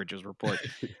non-britches report.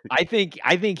 I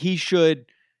think he should.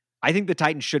 I think the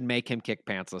Titans should make him kick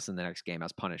pantsless in the next game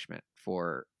as punishment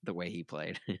for the way he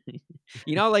played.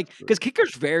 Because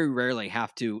kickers very rarely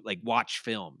have to like watch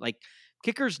film. Like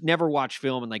kickers never watch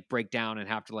film and like break down and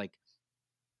have to like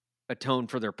atone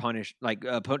for their punish, like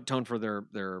atone for their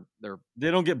They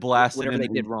don't get blasted whatever in they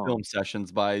did these wrong. film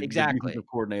sessions by the Exactly. defensive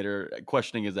coordinator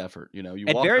questioning his effort. You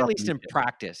At walk very up least and in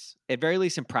practice,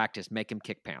 make him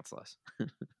kick pantsless.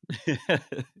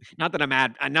 Not that I'm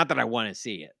mad. Not that I want to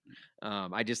see it.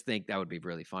 I just think that would be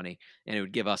really funny, and it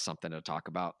would give us something to talk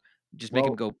about. Just make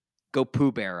him Well, go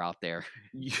Pooh Bear out there,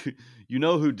 you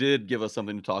know who did give us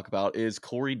something to talk about is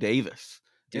Corey Davis.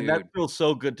 And that dude. feels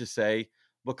so good to say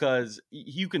because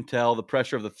you can tell the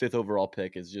pressure of the 5th overall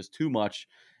pick is just too much.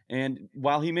 And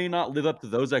while he may not live up to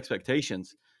those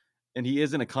expectations, and he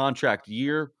is in a contract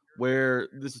year where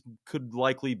this could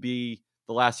likely be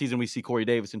the last season we see Corey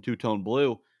Davis in two-tone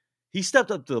blue, he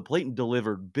stepped up to the plate and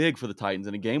delivered big for the Titans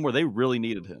in a game where they really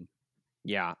needed him.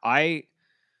 Yeah,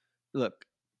 look,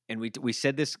 and we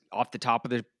said this off the top of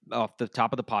the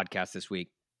podcast this week.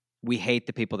 We hate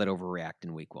the people that overreact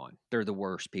in week 1. They're the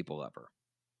worst people ever.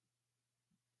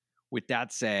 With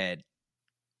that said,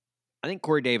 I think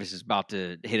Corey Davis is about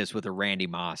to hit us with a Randy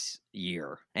Moss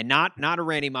year, and not a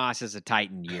Randy Moss as a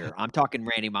Titan year. I'm talking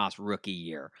Randy Moss rookie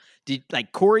year.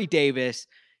 Corey Davis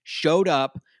showed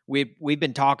up? We've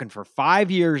been talking for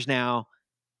 5 years now.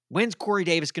 When's Corey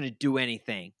Davis going to do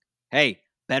anything? Hey,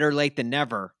 better late than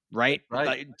never, right?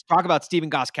 Right. Talk about Stephen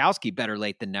Gostkowski, better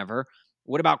late than never.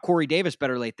 What about Corey Davis,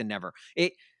 better late than never?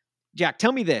 Jack,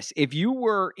 tell me this. If you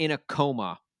were in a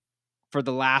coma for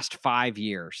the last 5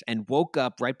 years and woke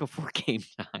up right before game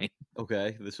 9.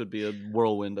 Okay, this would be a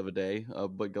whirlwind of a day,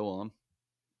 but go on.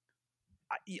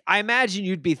 I imagine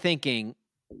you'd be thinking,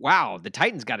 wow, the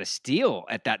Titans got a steal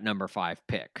at that number 5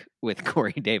 pick with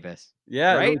Corey Davis.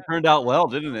 Yeah, right? it really turned out well,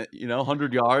 didn't it?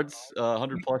 100 yards,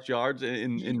 100 plus yards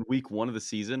in week 1 of the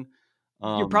season.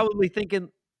 You're probably thinking,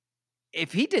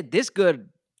 if he did this good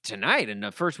tonight in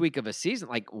the first week of a season,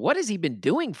 like, what has he been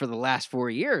doing for the last 4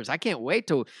 years? I can't wait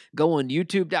to go on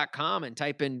youtube.com and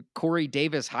type in Corey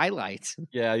Davis highlights.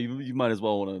 Yeah, you might as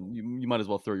well you might as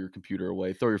well throw your computer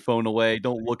away, throw your phone away,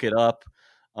 don't look it up.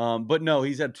 But no,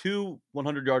 he's had 2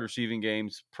 100-yard receiving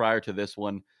games prior to this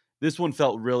one. This one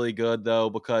felt really good though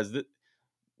because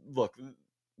look,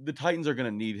 the Titans are going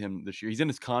to need him this year. He's in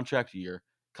his contract year.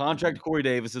 Contract Corey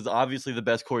Davis is obviously the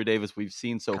best Corey Davis we've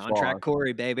seen so far. Contract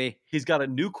Corey, baby. He's got a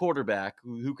new quarterback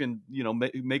who can,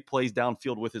 make plays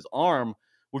downfield with his arm,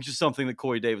 which is something that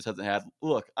Corey Davis hasn't had.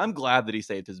 Look, I'm glad that he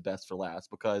saved his best for last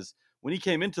because when he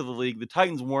came into the league, the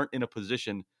Titans weren't in a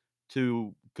position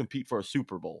to compete for a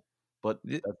Super Bowl. But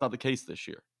that's not the case this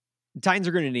year. The Titans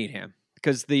are going to need him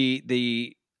because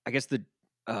I guess the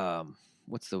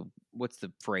what's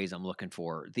the phrase I'm looking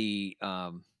for?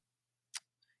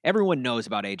 Everyone knows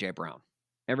about AJ Brown.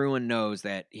 Everyone knows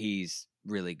that he's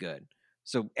really good.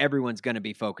 So everyone's going to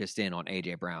be focused in on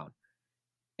AJ Brown.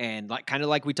 And kind of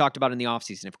like we talked about in the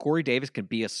offseason, if Corey Davis can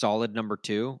be a solid number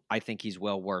 2, I think he's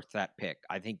well worth that pick.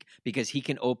 I think because he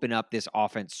can open up this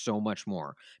offense so much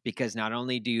more. Because not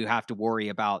only do you have to worry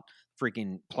about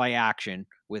freaking play action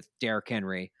with Derrick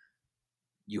Henry,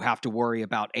 you have to worry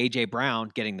about AJ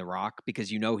Brown getting the rock because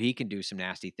he can do some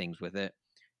nasty things with it.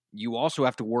 You also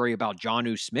have to worry about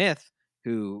Jonnu Smith,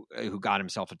 who got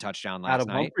himself a touchdown last night.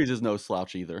 Adam Humphries is no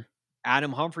slouch either.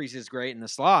 Adam Humphries is great in the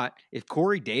slot. If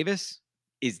Corey Davis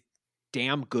is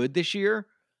damn good this year,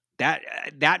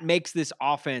 that makes this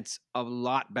offense a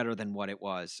lot better than what it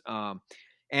was.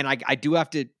 And I do have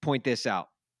to point this out.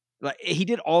 He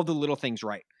did all the little things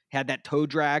right. Had that toe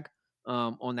drag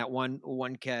on that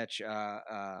one catch.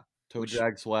 Toe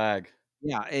drag swag.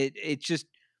 Yeah, it's just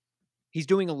he's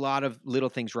doing a lot of little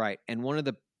things right. And one of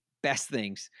the best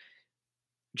things,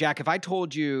 Jack, if I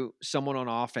told you someone on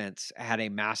offense had a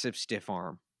massive stiff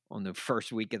arm on the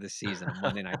first week of the season on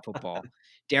Monday Night Football,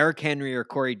 Derrick Henry or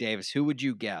Corey Davis, who would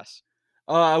you guess?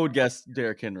 I would guess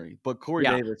Derrick Henry, but Corey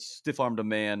Davis stiff-armed a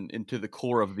man into the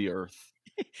core of the earth.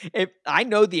 If I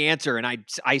know the answer, and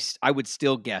I would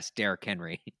still guess Derrick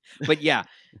Henry. But yeah,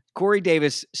 Corey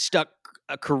Davis stuck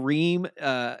Kareem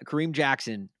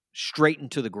Jackson straight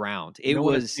into the ground. No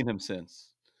one has seen him since.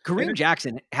 Kareem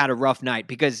Jackson had a rough night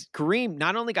because Kareem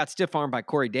not only got stiff-armed by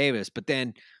Corey Davis, but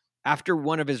then after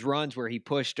one of his runs where he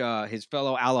pushed his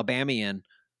fellow Alabamian,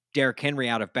 Derrick Henry,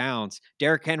 out of bounds,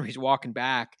 Derrick Henry's walking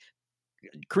back.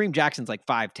 Kareem Jackson's like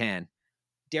 5'10".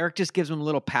 Derrick just gives him a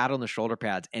little pat on the shoulder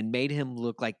pads and made him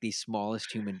look like the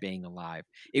smallest human being alive.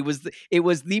 It was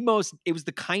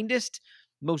the kindest,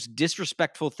 most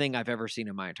disrespectful thing I've ever seen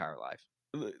in my entire life.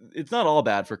 It's not all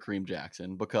bad for Kareem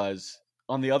Jackson because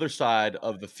on the other side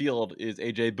of the field is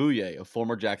AJ Bouye, a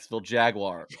former Jacksonville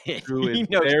Jaguar, who is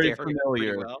very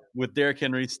familiar with Derrick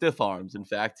Henry's stiff arms. In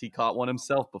fact, he caught one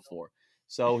himself before.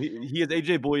 So he has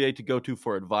AJ Bouye to go to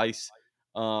for advice.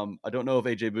 I don't know if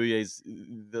AJ Bouye's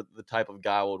the type of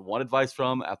guy I would want advice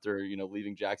from after,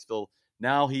 leaving Jacksonville.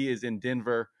 Now he is in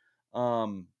Denver.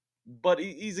 But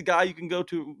he's a guy you can go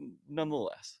to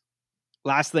nonetheless.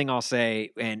 Last thing I'll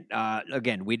say, and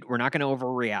again, we're not going to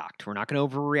overreact. We're not going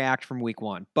to overreact from week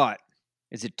one, but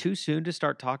is it too soon to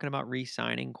start talking about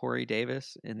re-signing Corey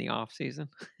Davis in the offseason?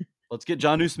 Let's get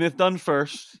Jonnu Smith done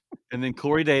first, and then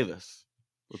Corey Davis.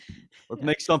 Let's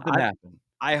make something happen.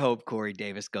 I hope Corey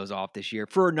Davis goes off this year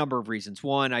for a number of reasons.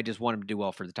 One, I just want him to do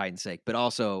well for the Titans' sake, but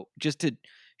also just to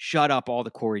shut up all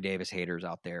the Corey Davis haters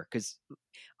out there, because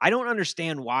I don't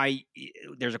understand why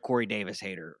there's a Corey Davis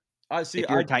hater. I see. If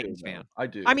you're a Titans fan, I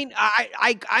do. I mean,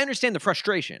 I understand the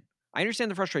frustration. I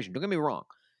understand the frustration. Don't get me wrong.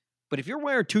 But if you're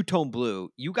wearing two-tone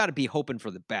blue, you got to be hoping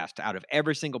for the best out of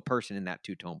every single person in that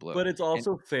two-tone blue. But it's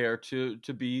also fair to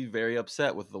be very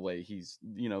upset with the way he's,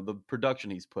 the production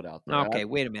he's put out there. Okay,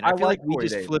 wait a minute. I feel like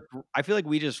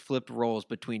we just flipped roles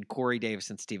between Corey Davis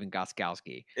and Steven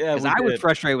Gostkowski. Yeah, because I was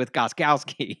frustrated with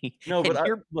Gostkowski. No, but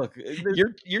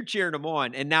you're cheering him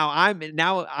on, and now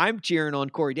I'm cheering on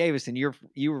Corey Davis, and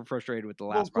you were frustrated with the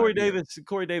last. Corey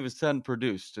Davis hadn't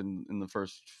produced in the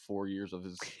first 4 years of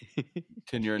his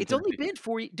tenure. It's only been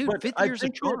 4 years, dude. But 5th year's a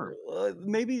charm.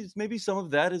 Maybe some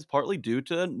of that is partly due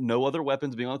to no other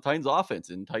weapons being on the Titans' offense,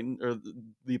 and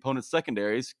the opponent's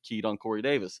secondaries keyed on Corey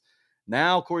Davis.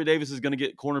 Now Corey Davis is going to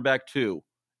get cornerback 2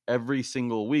 every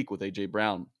single week with AJ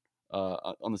Brown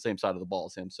on the same side of the ball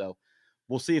as him. So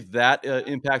we'll see if that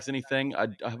impacts anything.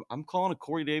 I'm calling a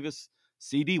Corey Davis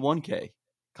CD 1K.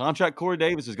 Contract Corey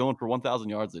Davis is going for 1,000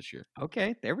 yards this year.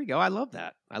 Okay, there we go. I love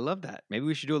that. Maybe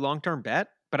we should do a long-term bet,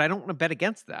 but I don't want to bet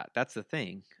against that. That's the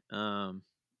thing.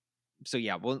 So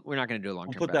yeah, we're not going to do a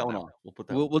long-term bet. We'll put that one off.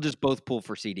 We'll just both pull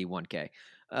for CD 1K.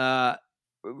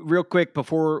 Real quick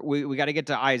before we got to get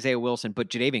to Isaiah Wilson, but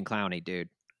Jadeveon Clowney, dude.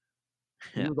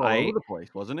 He was all over the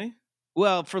place, wasn't he?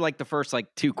 Well, for the first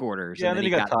 2 quarters. Yeah, and then he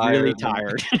got tired, really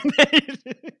tired.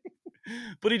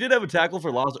 But he did have a tackle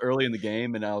for loss early in the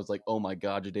game, and I was like, "Oh my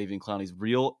God, Jadeveon Clowney's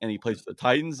real!" And he plays for the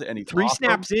Titans, and he's 3 awesome.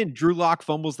 snaps in. Drew Lock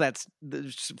fumbles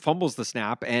the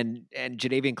snap, and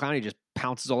Jadeveon Clowney just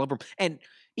pounces all over him. And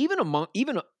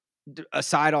even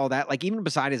aside all that, even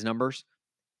beside his numbers,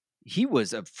 he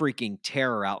was a freaking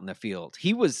terror out in the field.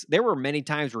 There were many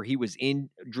times where he was in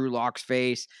Drew Lock's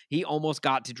face. He almost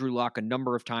got to Drew Lock a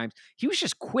number of times. He was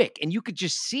just quick, and you could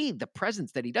just see the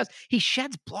presence that he does. He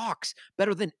sheds blocks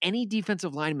better than any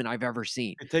defensive lineman I've ever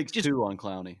seen. It takes 2 on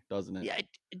Clowney, doesn't it? Yeah,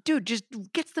 dude, just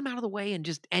gets them out of the way and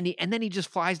then he just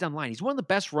flies down the line. He's one of the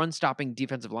best run-stopping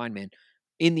defensive linemen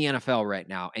in the NFL right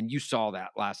now, and you saw that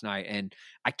last night. And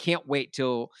I can't wait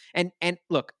till and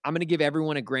look, I'm going to give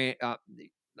everyone a grant.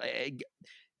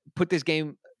 Put this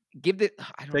game.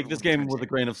 Take this game with a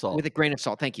grain of salt. With a grain of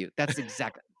salt. Thank you. That's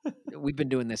exactly. We've been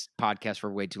doing this podcast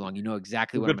for way too long. You know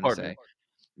exactly what I'm going to say.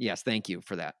 Yes, thank you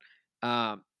for that.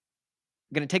 I'm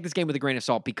going to take this game with a grain of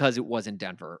salt because it was in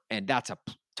Denver, and that's a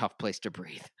tough place to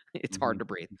breathe. It's hard to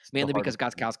breathe, mainly because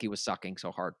Gostkowski was sucking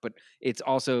so hard, but it's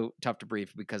also tough to breathe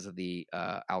because of the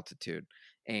altitude.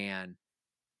 And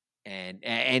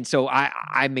so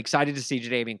I'm excited to see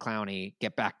Jadeveon Clowney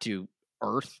get back to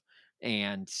earth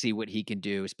and see what he can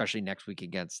do, especially next week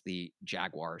against the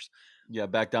Jaguars. Yeah,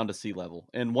 back down to sea level.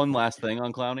 And one last thing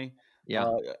on Clowney. Yeah.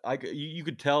 You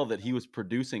could tell that he was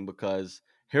producing because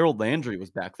Harold Landry was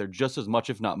back there just as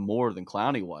much, if not more, than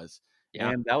Clowney was.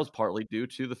 Yeah. And that was partly due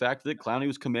to the fact that Clowney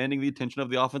was commanding the attention of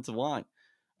the offensive line.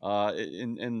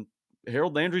 And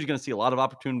Harold Landry's going to see a lot of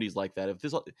opportunities like that.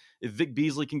 If Vic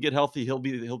Beasley can get healthy,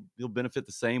 he'll benefit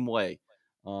the same way.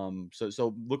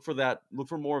 So look for that. Look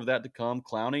for more of that to come.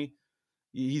 Clowney,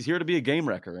 he's here to be a game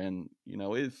wrecker. And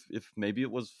if maybe it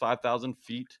was 5,000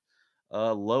 feet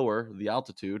lower the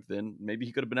altitude, then maybe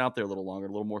he could have been out there a little longer,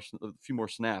 a few more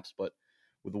snaps. But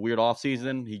with a weird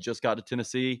offseason, he just got to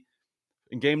Tennessee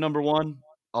in game number 1.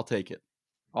 I'll take it.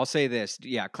 I'll say this.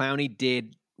 Yeah, Clowney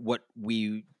did what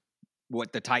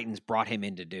the Titans brought him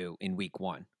in to do in week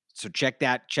 1. So check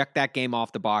that game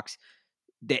off the box.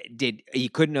 He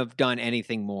couldn't have done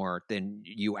anything more than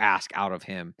you ask out of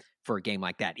him for a game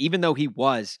like that, even though he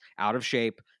was out of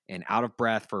shape and out of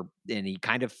breath and he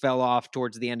kind of fell off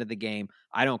towards the end of the game.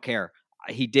 I don't care.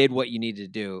 He did what you needed to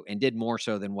do and did more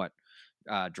so than what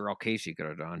Jarrell Casey could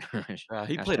have done.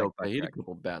 He played okay. He had a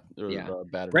couple bad.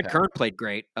 Brett Kern played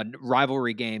great. A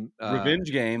rivalry game,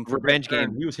 revenge game.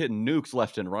 He was hitting nukes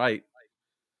left and right.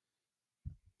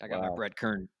 I got my Brett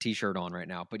Kern T-shirt on right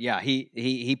now, but yeah,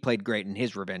 he played great in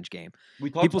his revenge game.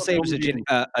 People say it was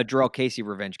a Jarrell Casey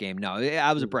revenge game. No,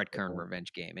 I was a Brett Kern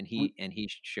revenge game, and he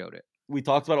showed it. We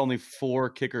talked about only 4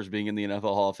 kickers being in the NFL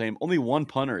Hall of Fame. Only 1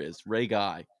 punter is Ray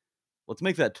Guy. Let's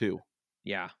make that 2.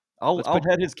 Yeah. I'll Let's put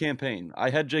head his campaign. I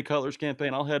had Jay Cutler's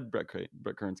campaign. I'll head Brett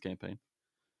Kern's campaign.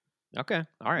 Okay. All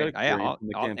Got right. experience in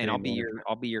the I'll campaign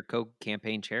running. be your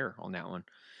co-campaign chair on that one.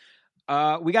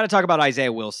 We got to talk about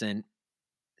Isaiah Wilson.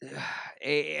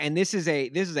 And this is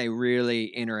a really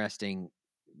interesting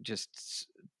just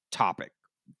topic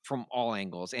from all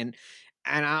angles. And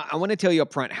I want to tell you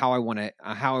up front how I want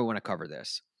to cover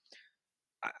this.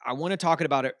 I want to talk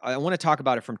about it. I want to talk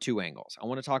about it from two angles. I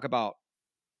want to talk about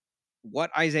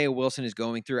what Isaiah Wilson is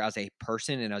going through as a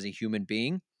person and as a human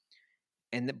being.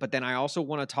 But then I also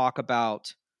want to talk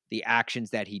about the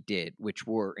actions that he did, which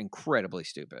were incredibly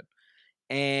stupid.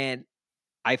 And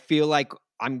I feel like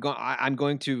I'm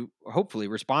going to hopefully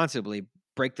responsibly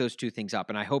break those two things up.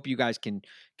 And I hope you guys can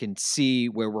see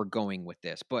where we're going with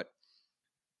this. But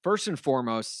first and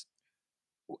foremost,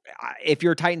 if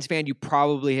you're a Titans fan, you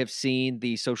probably have seen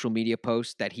the social media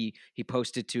post that he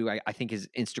posted to, I think, his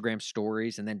Instagram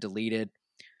stories and then deleted,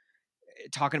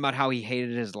 talking about how he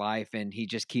hated his life and he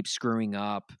just keeps screwing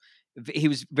up. He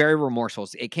was very remorseful.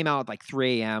 It came out at like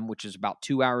 3 a.m., which is about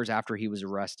 2 hours after he was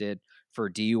arrested for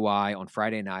DUI on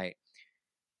Friday night.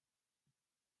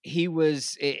 He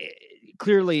was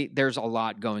clearly, there's a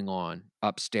lot going on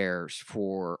upstairs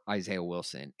for Isaiah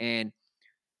Wilson. And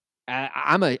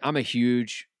I'm a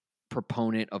huge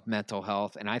proponent of mental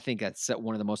health, and I think that's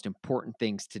one of the most important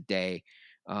things today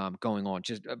going on,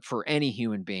 just for any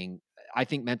human being. I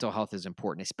think mental health is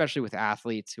important, especially with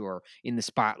athletes who are in the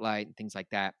spotlight and things like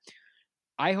that.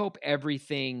 I hope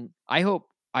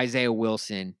Isaiah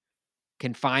Wilson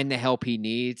can find the help he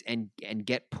needs and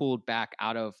get pulled back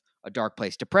out of a dark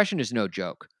place. Depression is no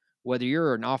joke. Whether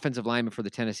you're an offensive lineman for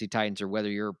the Tennessee Titans or whether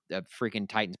you're a freaking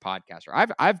Titans podcaster,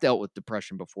 I've dealt with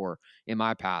depression before in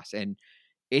my past, and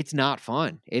it's not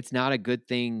fun. It's not a good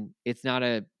thing. It's not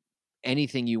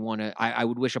anything you want to. I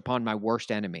would wish upon my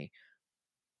worst enemy.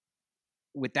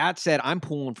 With that said, I'm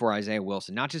pulling for Isaiah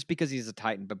Wilson, not just because he's a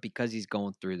Titan, but because he's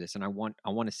going through this, and I want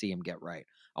to see him get right.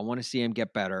 I want to see him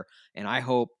get better, and I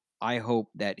hope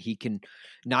that he can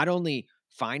not only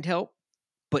find help,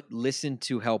 but listen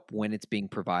to help when it's being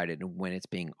provided and when it's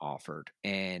being offered.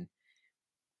 And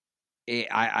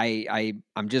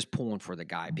I'm just pulling for the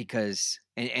guy because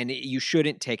you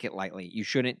shouldn't take it lightly. You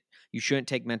shouldn't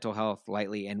take mental health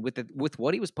lightly. And with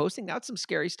what he was posting, that's some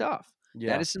scary stuff.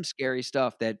 Yeah. That is some scary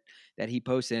stuff that he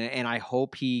posted, and I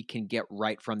hope he can get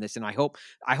right from this. And I hope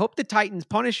the Titans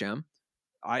punish him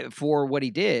for what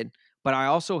he did, but I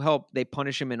also hope they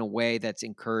punish him in a way that's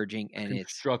encouraging and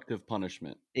Constructive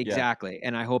punishment. Exactly. Yeah.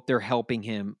 And I hope they're helping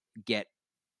him get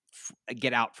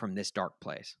out from this dark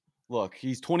place. Look,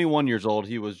 he's 21 years old.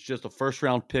 He was just a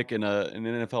first-round pick in an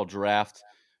NFL draft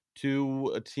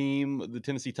to a team, the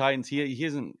Tennessee Titans. He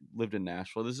hasn't lived in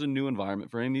Nashville. This is a new environment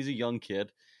for him. He's a young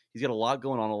kid. He's got a lot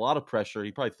going on, a lot of pressure.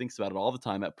 He probably thinks about it all the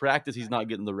time. At practice, he's not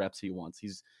getting the reps he wants.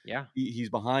 He's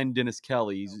behind Dennis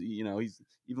Kelly. He's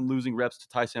even losing reps to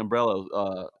Ty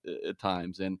Sambrello at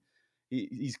times, and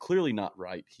he's clearly not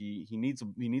right. He needs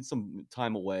some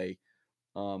time away.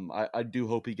 I do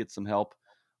hope he gets some help.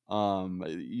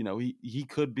 He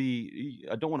could be.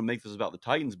 I don't want to make this about the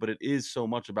Titans, but it is so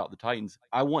much about the Titans.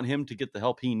 I want him to get the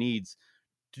help he needs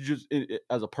to just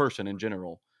as a person in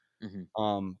general.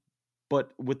 Mm-hmm.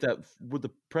 But with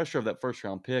the pressure of that first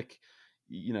round pick,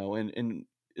 and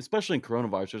especially in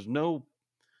coronavirus,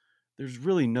 there's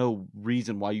really no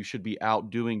reason why you should be out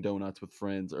doing donuts with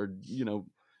friends or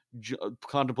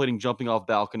contemplating jumping off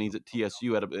balconies at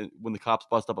TSU when the cops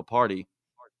bust up a party.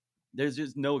 There's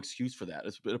just no excuse for that.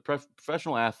 As a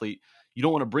professional athlete, you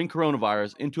don't want to bring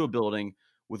coronavirus into a building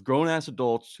with grown-ass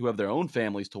adults who have their own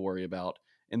families to worry about,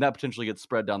 and that potentially gets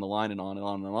spread down the line and on and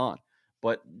on and on.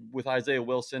 But with Isaiah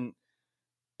Wilson,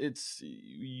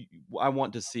 I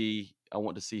want to see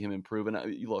him improve. And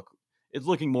look, it's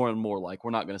looking more and more like we're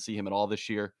not going to see him at all this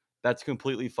year. That's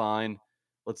completely fine.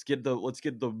 Let's get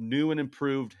the new and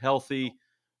improved, healthy,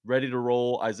 ready to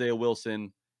roll Isaiah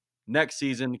Wilson next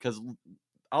season, because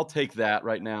I'll take that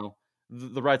right now.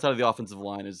 The right side of the offensive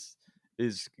line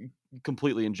is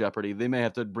completely in jeopardy. They may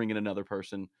have to bring in another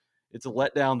person. It's a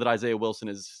letdown that Isaiah Wilson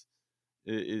is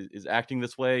acting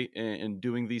this way and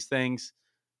doing these things.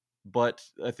 But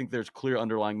I think there's clear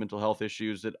underlying mental health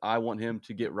issues that I want him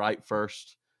to get right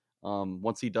first.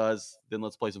 Once he does, then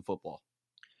let's play some football.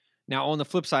 Now, on the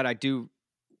flip side, I do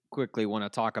quickly want to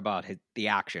talk about the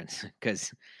actions,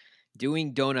 because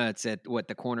doing donuts at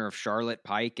the corner of Charlotte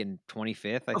Pike and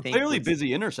 25th, I think. A fairly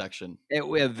busy intersection.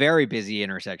 A very busy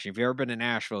intersection. If you've ever been to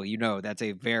Nashville, that's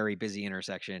a very busy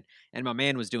intersection. And my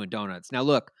man was doing donuts. Now,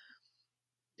 look,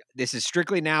 this is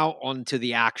strictly now onto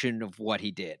the action of what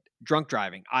he did. Drunk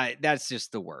driving. That's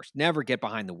just the worst. Never get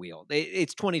behind the wheel.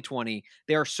 It's 2020.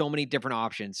 There are so many different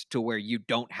options to where you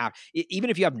don't have, even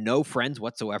if you have no friends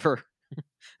whatsoever,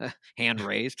 hand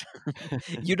raised.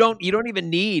 You don't even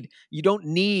need,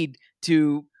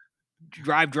 to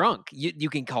drive drunk. You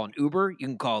can call an Uber, you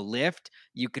can call Lyft,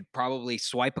 you could probably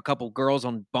swipe a couple girls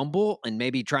on Bumble and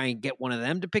maybe try and get one of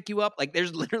them to pick you up. Like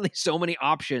there's literally so many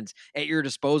options at your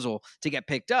disposal to get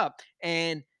picked up.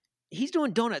 And he's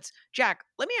doing donuts. Jack,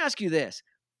 let me ask you this.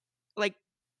 Like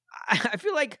I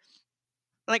feel like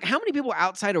how many people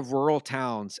outside of rural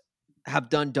towns have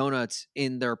done donuts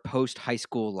in their post high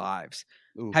school lives?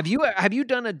 Oof. Have you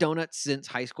done a donut since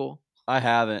high school? I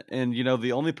haven't. And,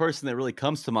 the only person that really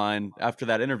comes to mind after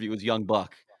that interview was Young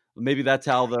Buck. Maybe that's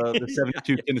how the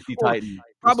 72 Tennessee Or Titan was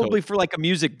told. probably for like a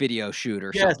music video shoot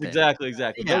or Yes, something. exactly.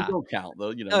 Those Yeah. don't count, though.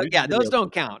 Yeah, those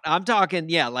don't count. I'm talking,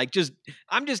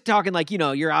 I'm just talking like,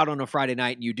 you're out on a Friday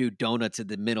night and you do donuts at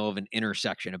the middle of an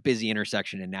intersection, a busy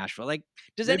intersection in Nashville. Like,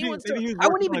 does anyone still, maybe he was I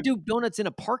wouldn't working even on do donuts in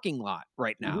a parking lot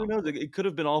right who now. knows? It could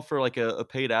have been all for like a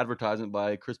paid advertisement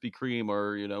by Krispy Kreme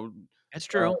or, That's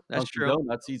true. That's Dunkin' true.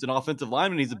 Donuts. He's an offensive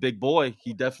lineman. He's a big boy.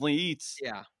 He definitely eats.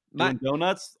 Yeah. Doing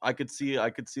donuts, I could see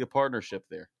a partnership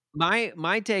there.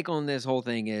 My take on this whole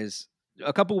thing is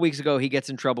a couple weeks ago he gets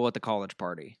in trouble at the college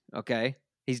party. Okay.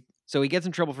 So he gets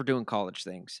in trouble for doing college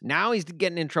things. Now he's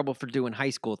getting in trouble for doing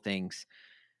high school things.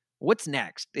 What's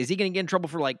next? Is he going to get in trouble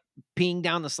for like peeing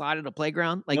down the slide at a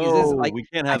playground? Like, is this No, like? we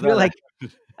can't I have feel that. like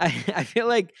I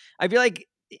feel like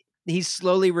he's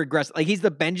slowly regressing. Like he's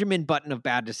the Benjamin Button of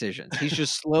bad decisions. He's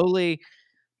just slowly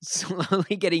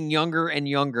getting younger and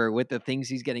younger with the things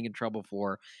he's getting in trouble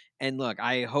for. And look,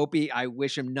 I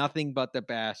wish him nothing but the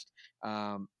best.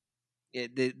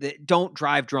 Don't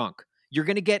drive drunk. You're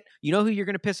gonna get. You know who you're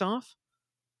gonna piss off?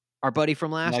 Our buddy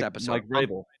from last episode. Mike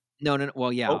Vrabel. No.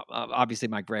 Well, yeah, Oh. obviously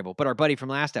Mike Vrabel, but our buddy from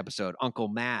last episode, Uncle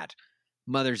Matt,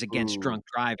 Mothers Against Ooh, Drunk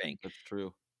Driving. that's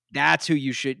true. That's who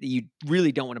you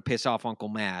really don't want to piss off Uncle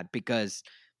Matt because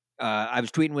I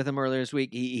was tweeting with him earlier this week.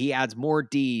 He adds more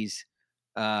D's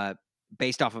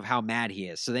based off of how mad he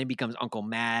is. So then he becomes Uncle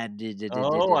Mad.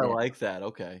 Oh, I like that.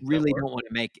 Okay. Really don't want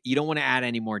to you don't want to add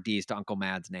any more D's to Uncle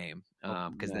Mad's name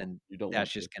because No, then you don't that's want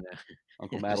just to. gonna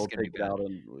Uncle it's Mad will just gonna take be it bad. out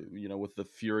on, with the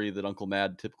fury that Uncle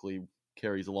Mad typically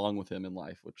carries along with him in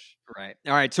life, which Right.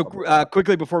 All right. So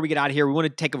quickly before we get out of here, we want to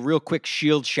take a real quick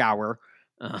shield shower,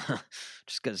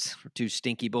 just because we're two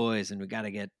stinky boys and we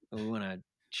want to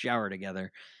shower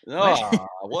together.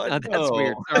 what? That's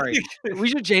weird. No. Sorry. We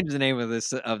should change the name of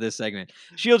this segment.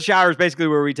 Shield shower is basically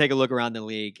where we take a look around the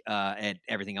league at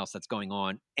everything else that's going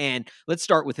on. And let's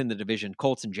start within the division,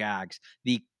 Colts and Jags.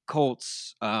 The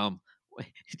Colts, are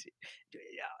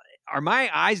my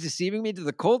eyes deceiving me? Do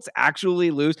the Colts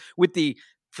actually lose with the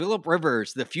Phillip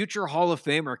Rivers, the future Hall of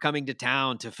Famer, coming to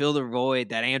town to fill the void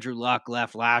that Andrew Luck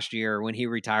left last year when he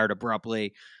retired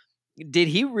abruptly? Did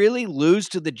he really lose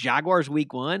to the Jaguars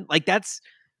week 1? Like This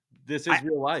is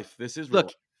real life. This is real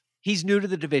look, he's new to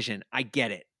the division. I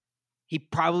get it. He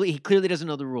clearly doesn't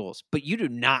know the rules, but you do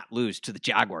not lose to the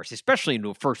Jaguars, especially in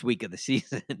the first week of the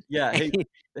season. Yeah. Hey,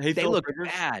 they Phillip look Rivers,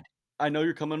 bad. I know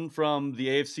you're coming from the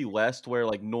AFC West where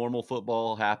like normal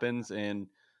football happens and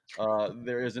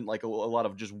there isn't like a lot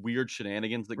of just weird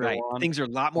shenanigans that go Right. on. Things are a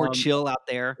lot more chill out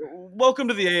there. Welcome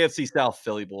to the AFC South,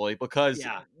 Philly boy, because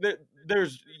Yeah.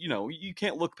 there's, you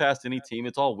can't look past any team.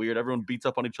 It's all weird. Everyone beats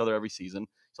up on each other every season.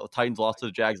 So the Titans lost to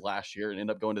the Jags last year and end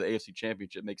up going to the AFC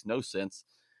Championship. Makes no sense.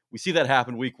 We see that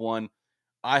happen week 1.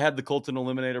 I had the Colts in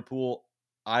eliminator pool.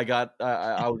 I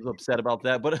was upset about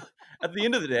that. But at the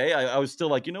end of the day, I was still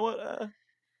like, you know what?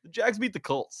 The Jags beat the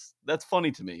Colts. That's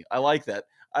funny to me. I like that.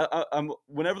 I'm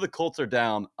whenever the Colts are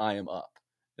down, I am up.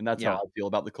 And that's how I feel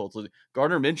about the Colts.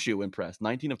 Gardner Minshew impressed.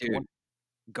 19 of 20. Dude,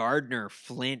 Gardner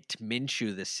Flint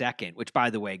Minshew II, which, by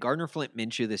the way, Gardner Flint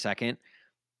Minshew II,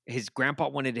 his grandpa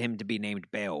wanted him to be named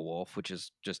Beowulf, which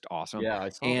is just awesome. Yeah, I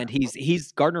saw And that.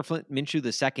 he's Gardner Flint Minshew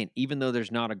II, even though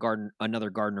there's not another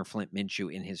Gardner Flint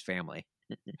Minshew in his family,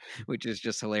 which is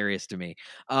just hilarious to me.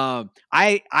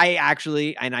 I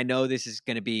actually, and I know this is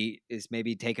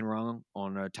maybe taken wrong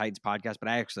on a Titans podcast, but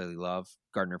I actually love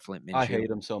Gardner Flint Minshew. I hate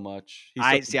him so much.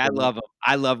 I love him.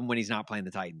 I love him when he's not playing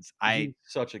the Titans. He's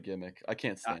such a gimmick. I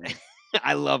can't stand him.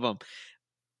 I love him.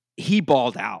 He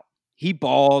balled out.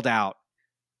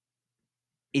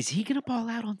 Is he going to ball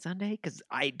out on Sunday? Because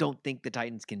I don't think the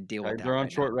Titans can deal with that. They're on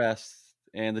right short now. rest,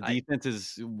 and the defense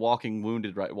is walking and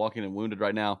wounded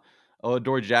right now. Oh,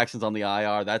 Dory Jackson's on the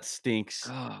IR. That stinks.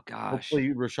 Oh gosh. Hopefully,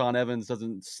 Rashawn Evans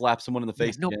doesn't slap someone in the Yeah,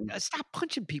 face no, again. stop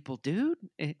punching people, dude.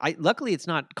 Luckily it's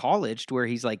not college to where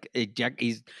he's like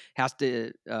he's has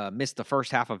to miss the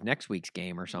first half of next week's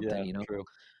game or something, Yeah, true.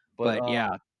 But But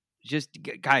yeah, just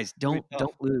guys, gonna be don't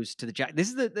tough. lose to the Jack. This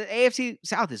is the AFC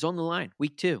South is on the line.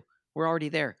 Week 2. We're already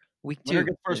there. Week Winner 2.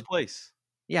 gets first place.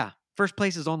 Yeah, first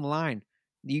place is on the line.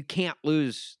 You can't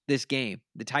lose this game.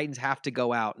 The Titans have to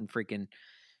go out and freaking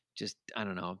just, I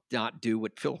don't know, not do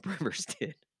what Philip Rivers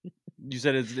did. You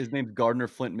said his name's Gardner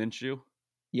Flint Minshew?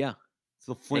 Yeah, It's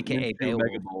the Flint AKA Minshew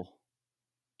Mega Beowulf. Bowl.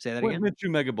 Say that Flint again.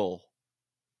 Minshew Mega Bowl.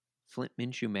 Flint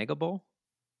Minshew Mega Bowl?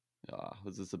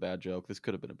 Was this a bad joke? This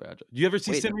could have been a bad joke. Do you ever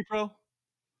see Wait, Semi-Pro?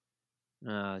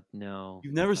 no.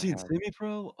 You've never I seen haven't.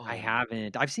 Semi-Pro? Oh, I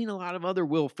haven't. I've seen a lot of other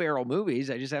Will Ferrell movies.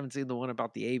 I just haven't seen the one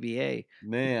about the ABA.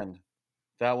 man.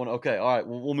 That one. Okay, all right.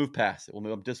 We'll move past it.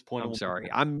 I'm disappointed. I'm We'll move sorry.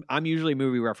 past I'm usually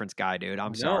movie reference guy, dude.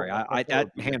 I'm it. No, sorry. I I thought it that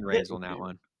was hand a hit raised on with that you.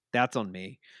 one. That's on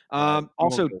me. All right, we won't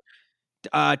Also,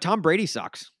 go. Tom Brady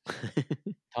sucks.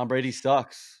 Tom Brady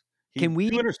sucks. Can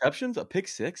we? 2 interceptions, a pick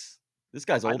 6? This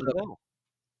guy's old as Look, hell.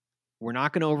 we're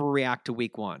not going to overreact to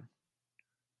week 1,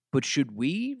 but should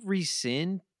we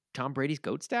rescind Tom Brady's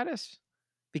GOAT status?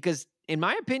 Because in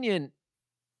my opinion,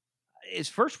 his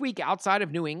first week outside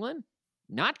of New England,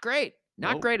 not great.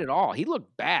 Not Nope. great at all. He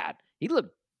looked bad. He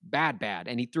looked bad.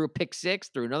 And he threw a pick 6,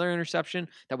 threw another interception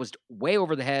that was way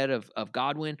over the head of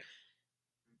Godwin.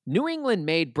 New England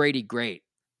made Brady great.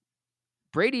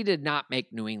 Brady did not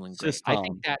make New England great. Sis Tom.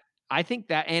 I think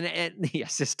that and yeah,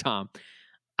 sis Tom.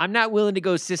 I'm not willing to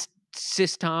go sis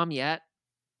Tom yet,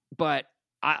 but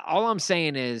all I'm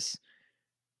saying is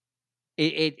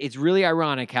it's really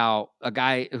ironic how a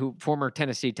guy who former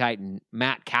Tennessee Titan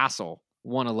Matt Castle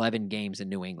won 11 games in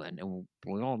New England, and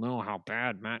we all know how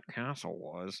bad Matt Castle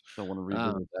was. Don't want to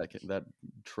revisit that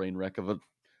train wreck of a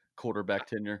quarterback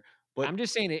tenure. But I'm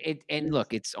just saying it. And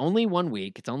look, it's only 1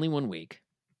 week. It's only 1 week,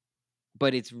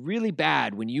 but it's really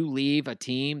bad when you leave a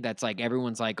team that's like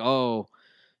everyone's like, oh,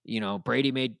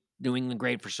 Brady made New England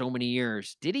great for so many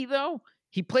years. Did he though?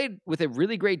 He played with a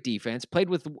really great defense. Played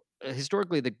with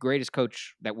historically the greatest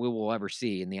coach that we will ever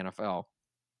see in the NFL.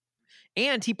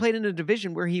 And he played in a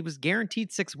division where he was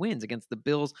guaranteed 6 wins against the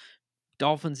Bills,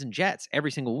 Dolphins, and Jets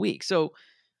every single week. So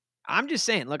I'm just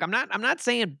saying, look, I'm not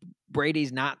saying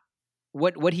Brady's not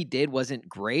what he did wasn't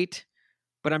great,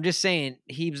 but I'm just saying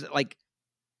he was like,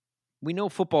 we know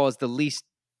football is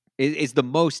the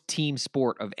most team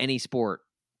sport of any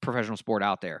professional sport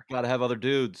out there. got to have other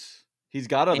dudes. He's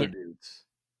got other dudes.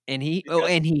 And he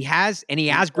has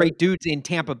great dudes in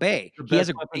Tampa Bay. He has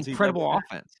an incredible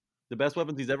offense. The best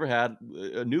weapons he's ever had.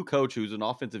 A new coach who's an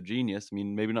offensive genius. I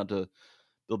mean, maybe not to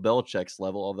Bill Belichick's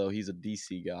level, although he's a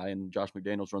DC guy, and Josh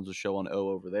McDaniels runs a show on O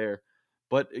over there.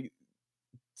 But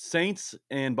Saints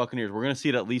and Buccaneers, we're going to see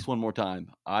it at least one more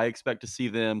time. I expect to see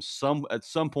them at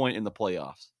some point in the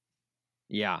playoffs.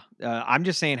 Yeah. I'm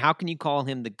just saying, how can you call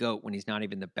him the GOAT when he's not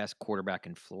even the best quarterback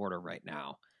in Florida right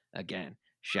now? Again,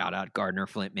 shout out Gardner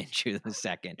Flint Minshew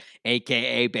II,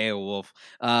 a.k.a. Beowulf.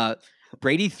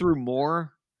 Brady threw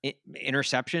more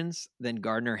interceptions than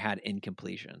Gardner had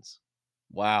incompletions.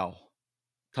 Wow.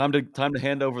 Time to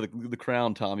hand over the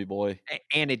crown, Tommy boy.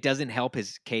 And it doesn't help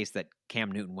his case that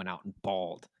Cam Newton went out and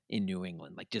balled in New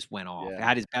England, like just went off. Yeah,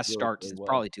 Had his best really, start really since well.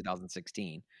 probably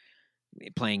 2016,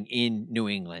 playing in New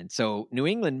England. So New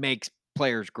England makes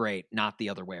players great, not the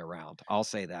other way around. I'll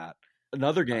say that.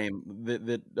 Another game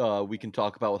that we can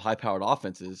talk about with high-powered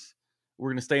offenses, we're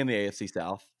going to stay in the AFC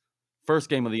South. First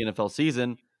game of the NFL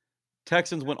season,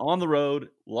 Texans went on the road,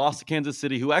 lost to Kansas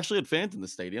City, who actually had fans in the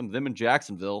stadium. Them and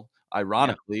Jacksonville,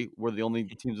 ironically, were the only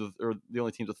teams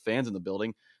with fans in the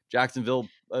building. Jacksonville,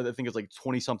 I think it's like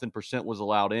 20-something% was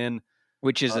allowed in,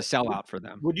 which is a sellout for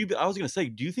them. I was going to say,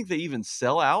 do you think they even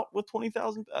sell out with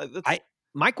 20,000?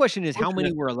 My question is, how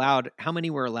many were allowed? How many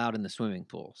were allowed in the swimming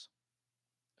pools?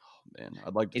 Oh, man,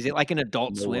 I'd like to. Is it like an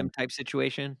Adult Swim type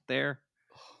situation there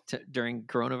during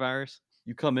coronavirus?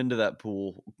 You come into that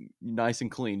pool nice and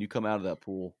clean. You come out of that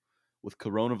pool with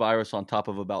coronavirus on top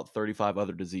of about 35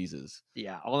 other diseases.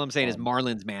 Yeah, all I'm saying is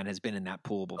Marlins man has been in that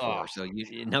pool before, so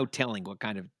you no telling what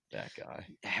kind of that guy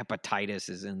hepatitis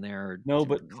is in there. No,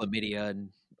 but chlamydia and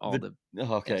all the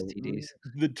STDs.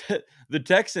 The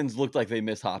Texans looked like they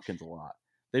missed Hopkins a lot.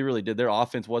 They really did. Their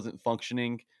offense wasn't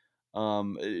functioning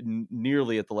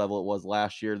nearly at the level it was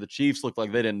last year. The Chiefs looked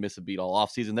like they didn't miss a beat all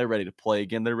offseason. They're ready to play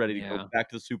again. They're ready to go back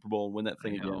to the Super Bowl and win that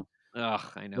thing again. Ugh,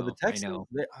 I know. But the Texans,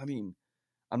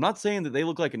 I'm not saying that they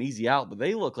look like an easy out, but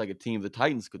they look like a team the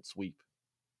Titans could sweep.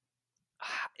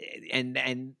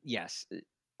 And yes,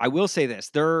 I will say this: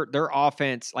 their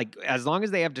offense, like as long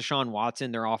as they have Deshaun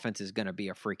Watson, their offense is going to be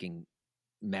a freaking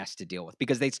mess to deal with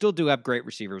because they still do have great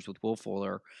receivers with Will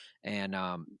Fuller and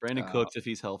Brandon Cooks, if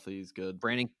he's healthy, he's good.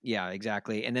 Brandon, yeah,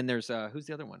 exactly. And then there's who's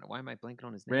the other one? Why am I blanking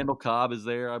on his name? Randall Cobb is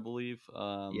there, I believe.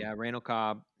 Yeah, Randall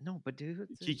Cobb. No, but dude,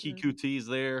 Kiki Kuti is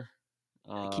there.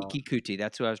 Kiki Kuti.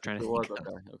 That's who I was trying to think of.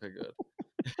 Okay, good.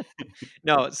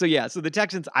 No, so the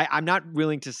Texans. I'm not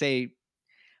willing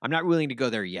to go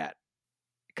there yet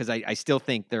because I still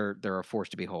think they're a force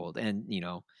to behold, and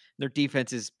their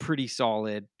defense is pretty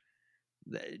solid.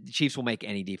 The Chiefs will make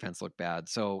any defense look bad.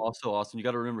 So also, Austin, you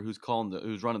got to remember who's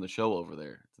running the show over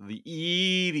there. The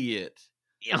idiot.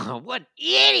 What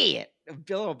idiot,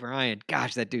 Bill O'Brien.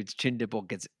 Gosh, that dude's chin dimple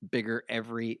gets bigger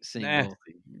every single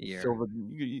year. So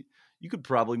you could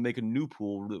probably make a new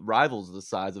pool that rivals the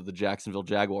size of the Jacksonville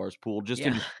Jaguars pool just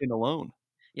in alone.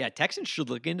 Yeah, Texans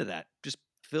should look into that. Just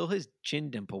fill his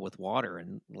chin dimple with water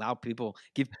and allow people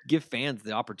give fans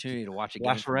the opportunity to watch a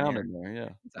game. Splash around in there, yeah.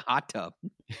 It's a hot tub.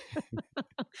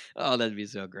 Oh, that'd be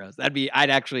so gross. I'd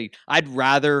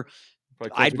rather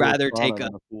take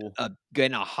get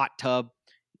in a hot tub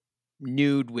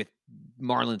nude with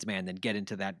Marlins man than get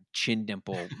into that chin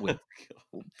dimple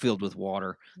filled with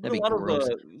water. That'd be gross.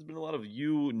 There's been a lot of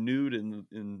you nude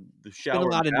in the shower. Been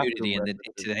a lot of nudity in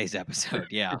today's episode.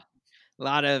 Yeah. A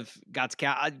lot of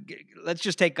let's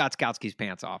just take Gostkowski's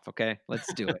pants off, okay?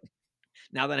 Let's do it.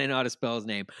 Now that I know how to spell his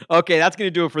name. Okay, that's going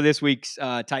to do it for this week's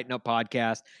Tighten Up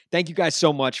podcast. Thank you guys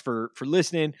so much for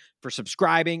listening, for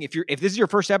subscribing. If this is your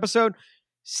first episode,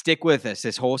 stick with us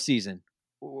this whole season.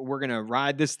 We're going to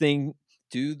ride this thing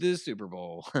to the Super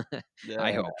Bowl. Yeah,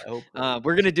 I hope. so.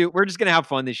 We're just going to have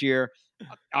fun this year.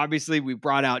 Obviously, we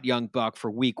brought out Young Buck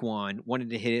for week 1. Wanted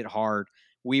to hit it hard.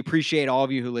 We appreciate all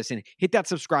of you who listen. Hit that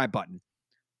subscribe button.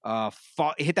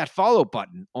 Hit that follow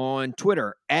button on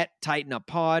Twitter at Tighten Up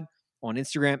Pod, on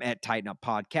Instagram at Tighten Up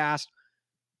Podcast,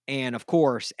 and of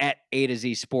course at A to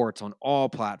Z Sports on all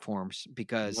platforms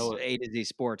because A to Z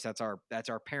Sports, that's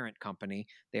our parent company.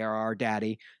 They are our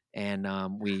daddy, and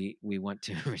we want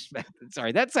to respect it.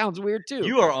 Sorry, that sounds weird too.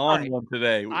 You are on one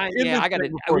today. We got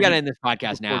to end this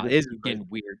podcast now. This is getting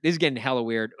weird. This is getting hella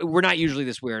weird. We're not usually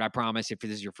this weird, I promise, if this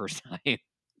is your first time.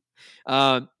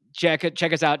 Check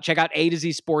us out. Check out A to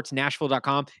Z Sports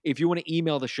Nashville.com. If you want to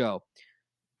email the show,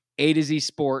 A to Z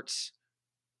Sports,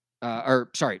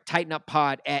 Tighten Up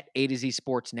Pod at A to Z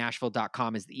Sports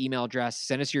Nashville.com is the email address.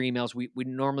 Send us your emails. We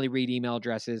normally read email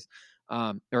addresses.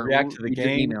 Or react to the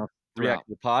game, react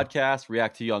to the podcast,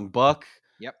 react to Young Buck.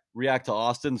 Yep. React to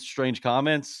Austin's strange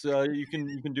comments. You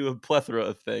can do a plethora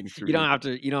of things. You don't have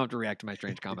to react to my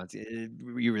strange comments.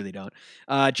 You really don't.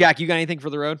 Jack, you got anything for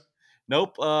the road?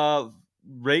 Nope.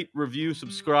 Rate, review,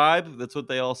 subscribe. That's what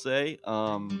they all say.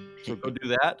 So go do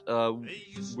that.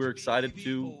 We're excited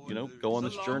to, go on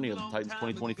this journey of the Titans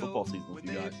 2020 football season with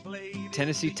you guys.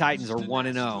 Tennessee Titans are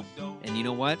 1-0, and you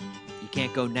know what? You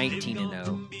can't go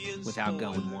 19-0 without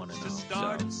going 1-0.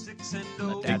 So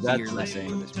let that be your lesson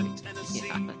for this week.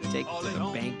 Yeah, take it to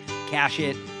the bank, cash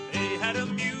it.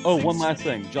 Oh, one last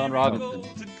thing, John Robinson,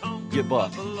 get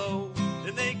Buck.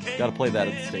 Got to play that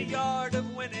at the stadium.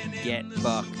 Get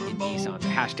Buck in Nissan.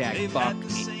 Hashtag Buck.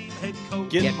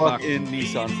 Get Buck in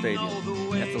Nissan Stadium.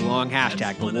 That's a long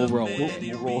hashtag, but we'll roll with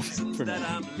it. We'll roll for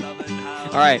now.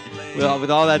 All right. Well, with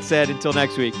all that said, until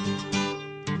next week,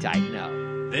 tighten up.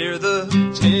 They're the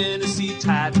Tennessee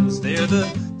Titans. They're the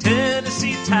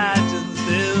Tennessee Titans.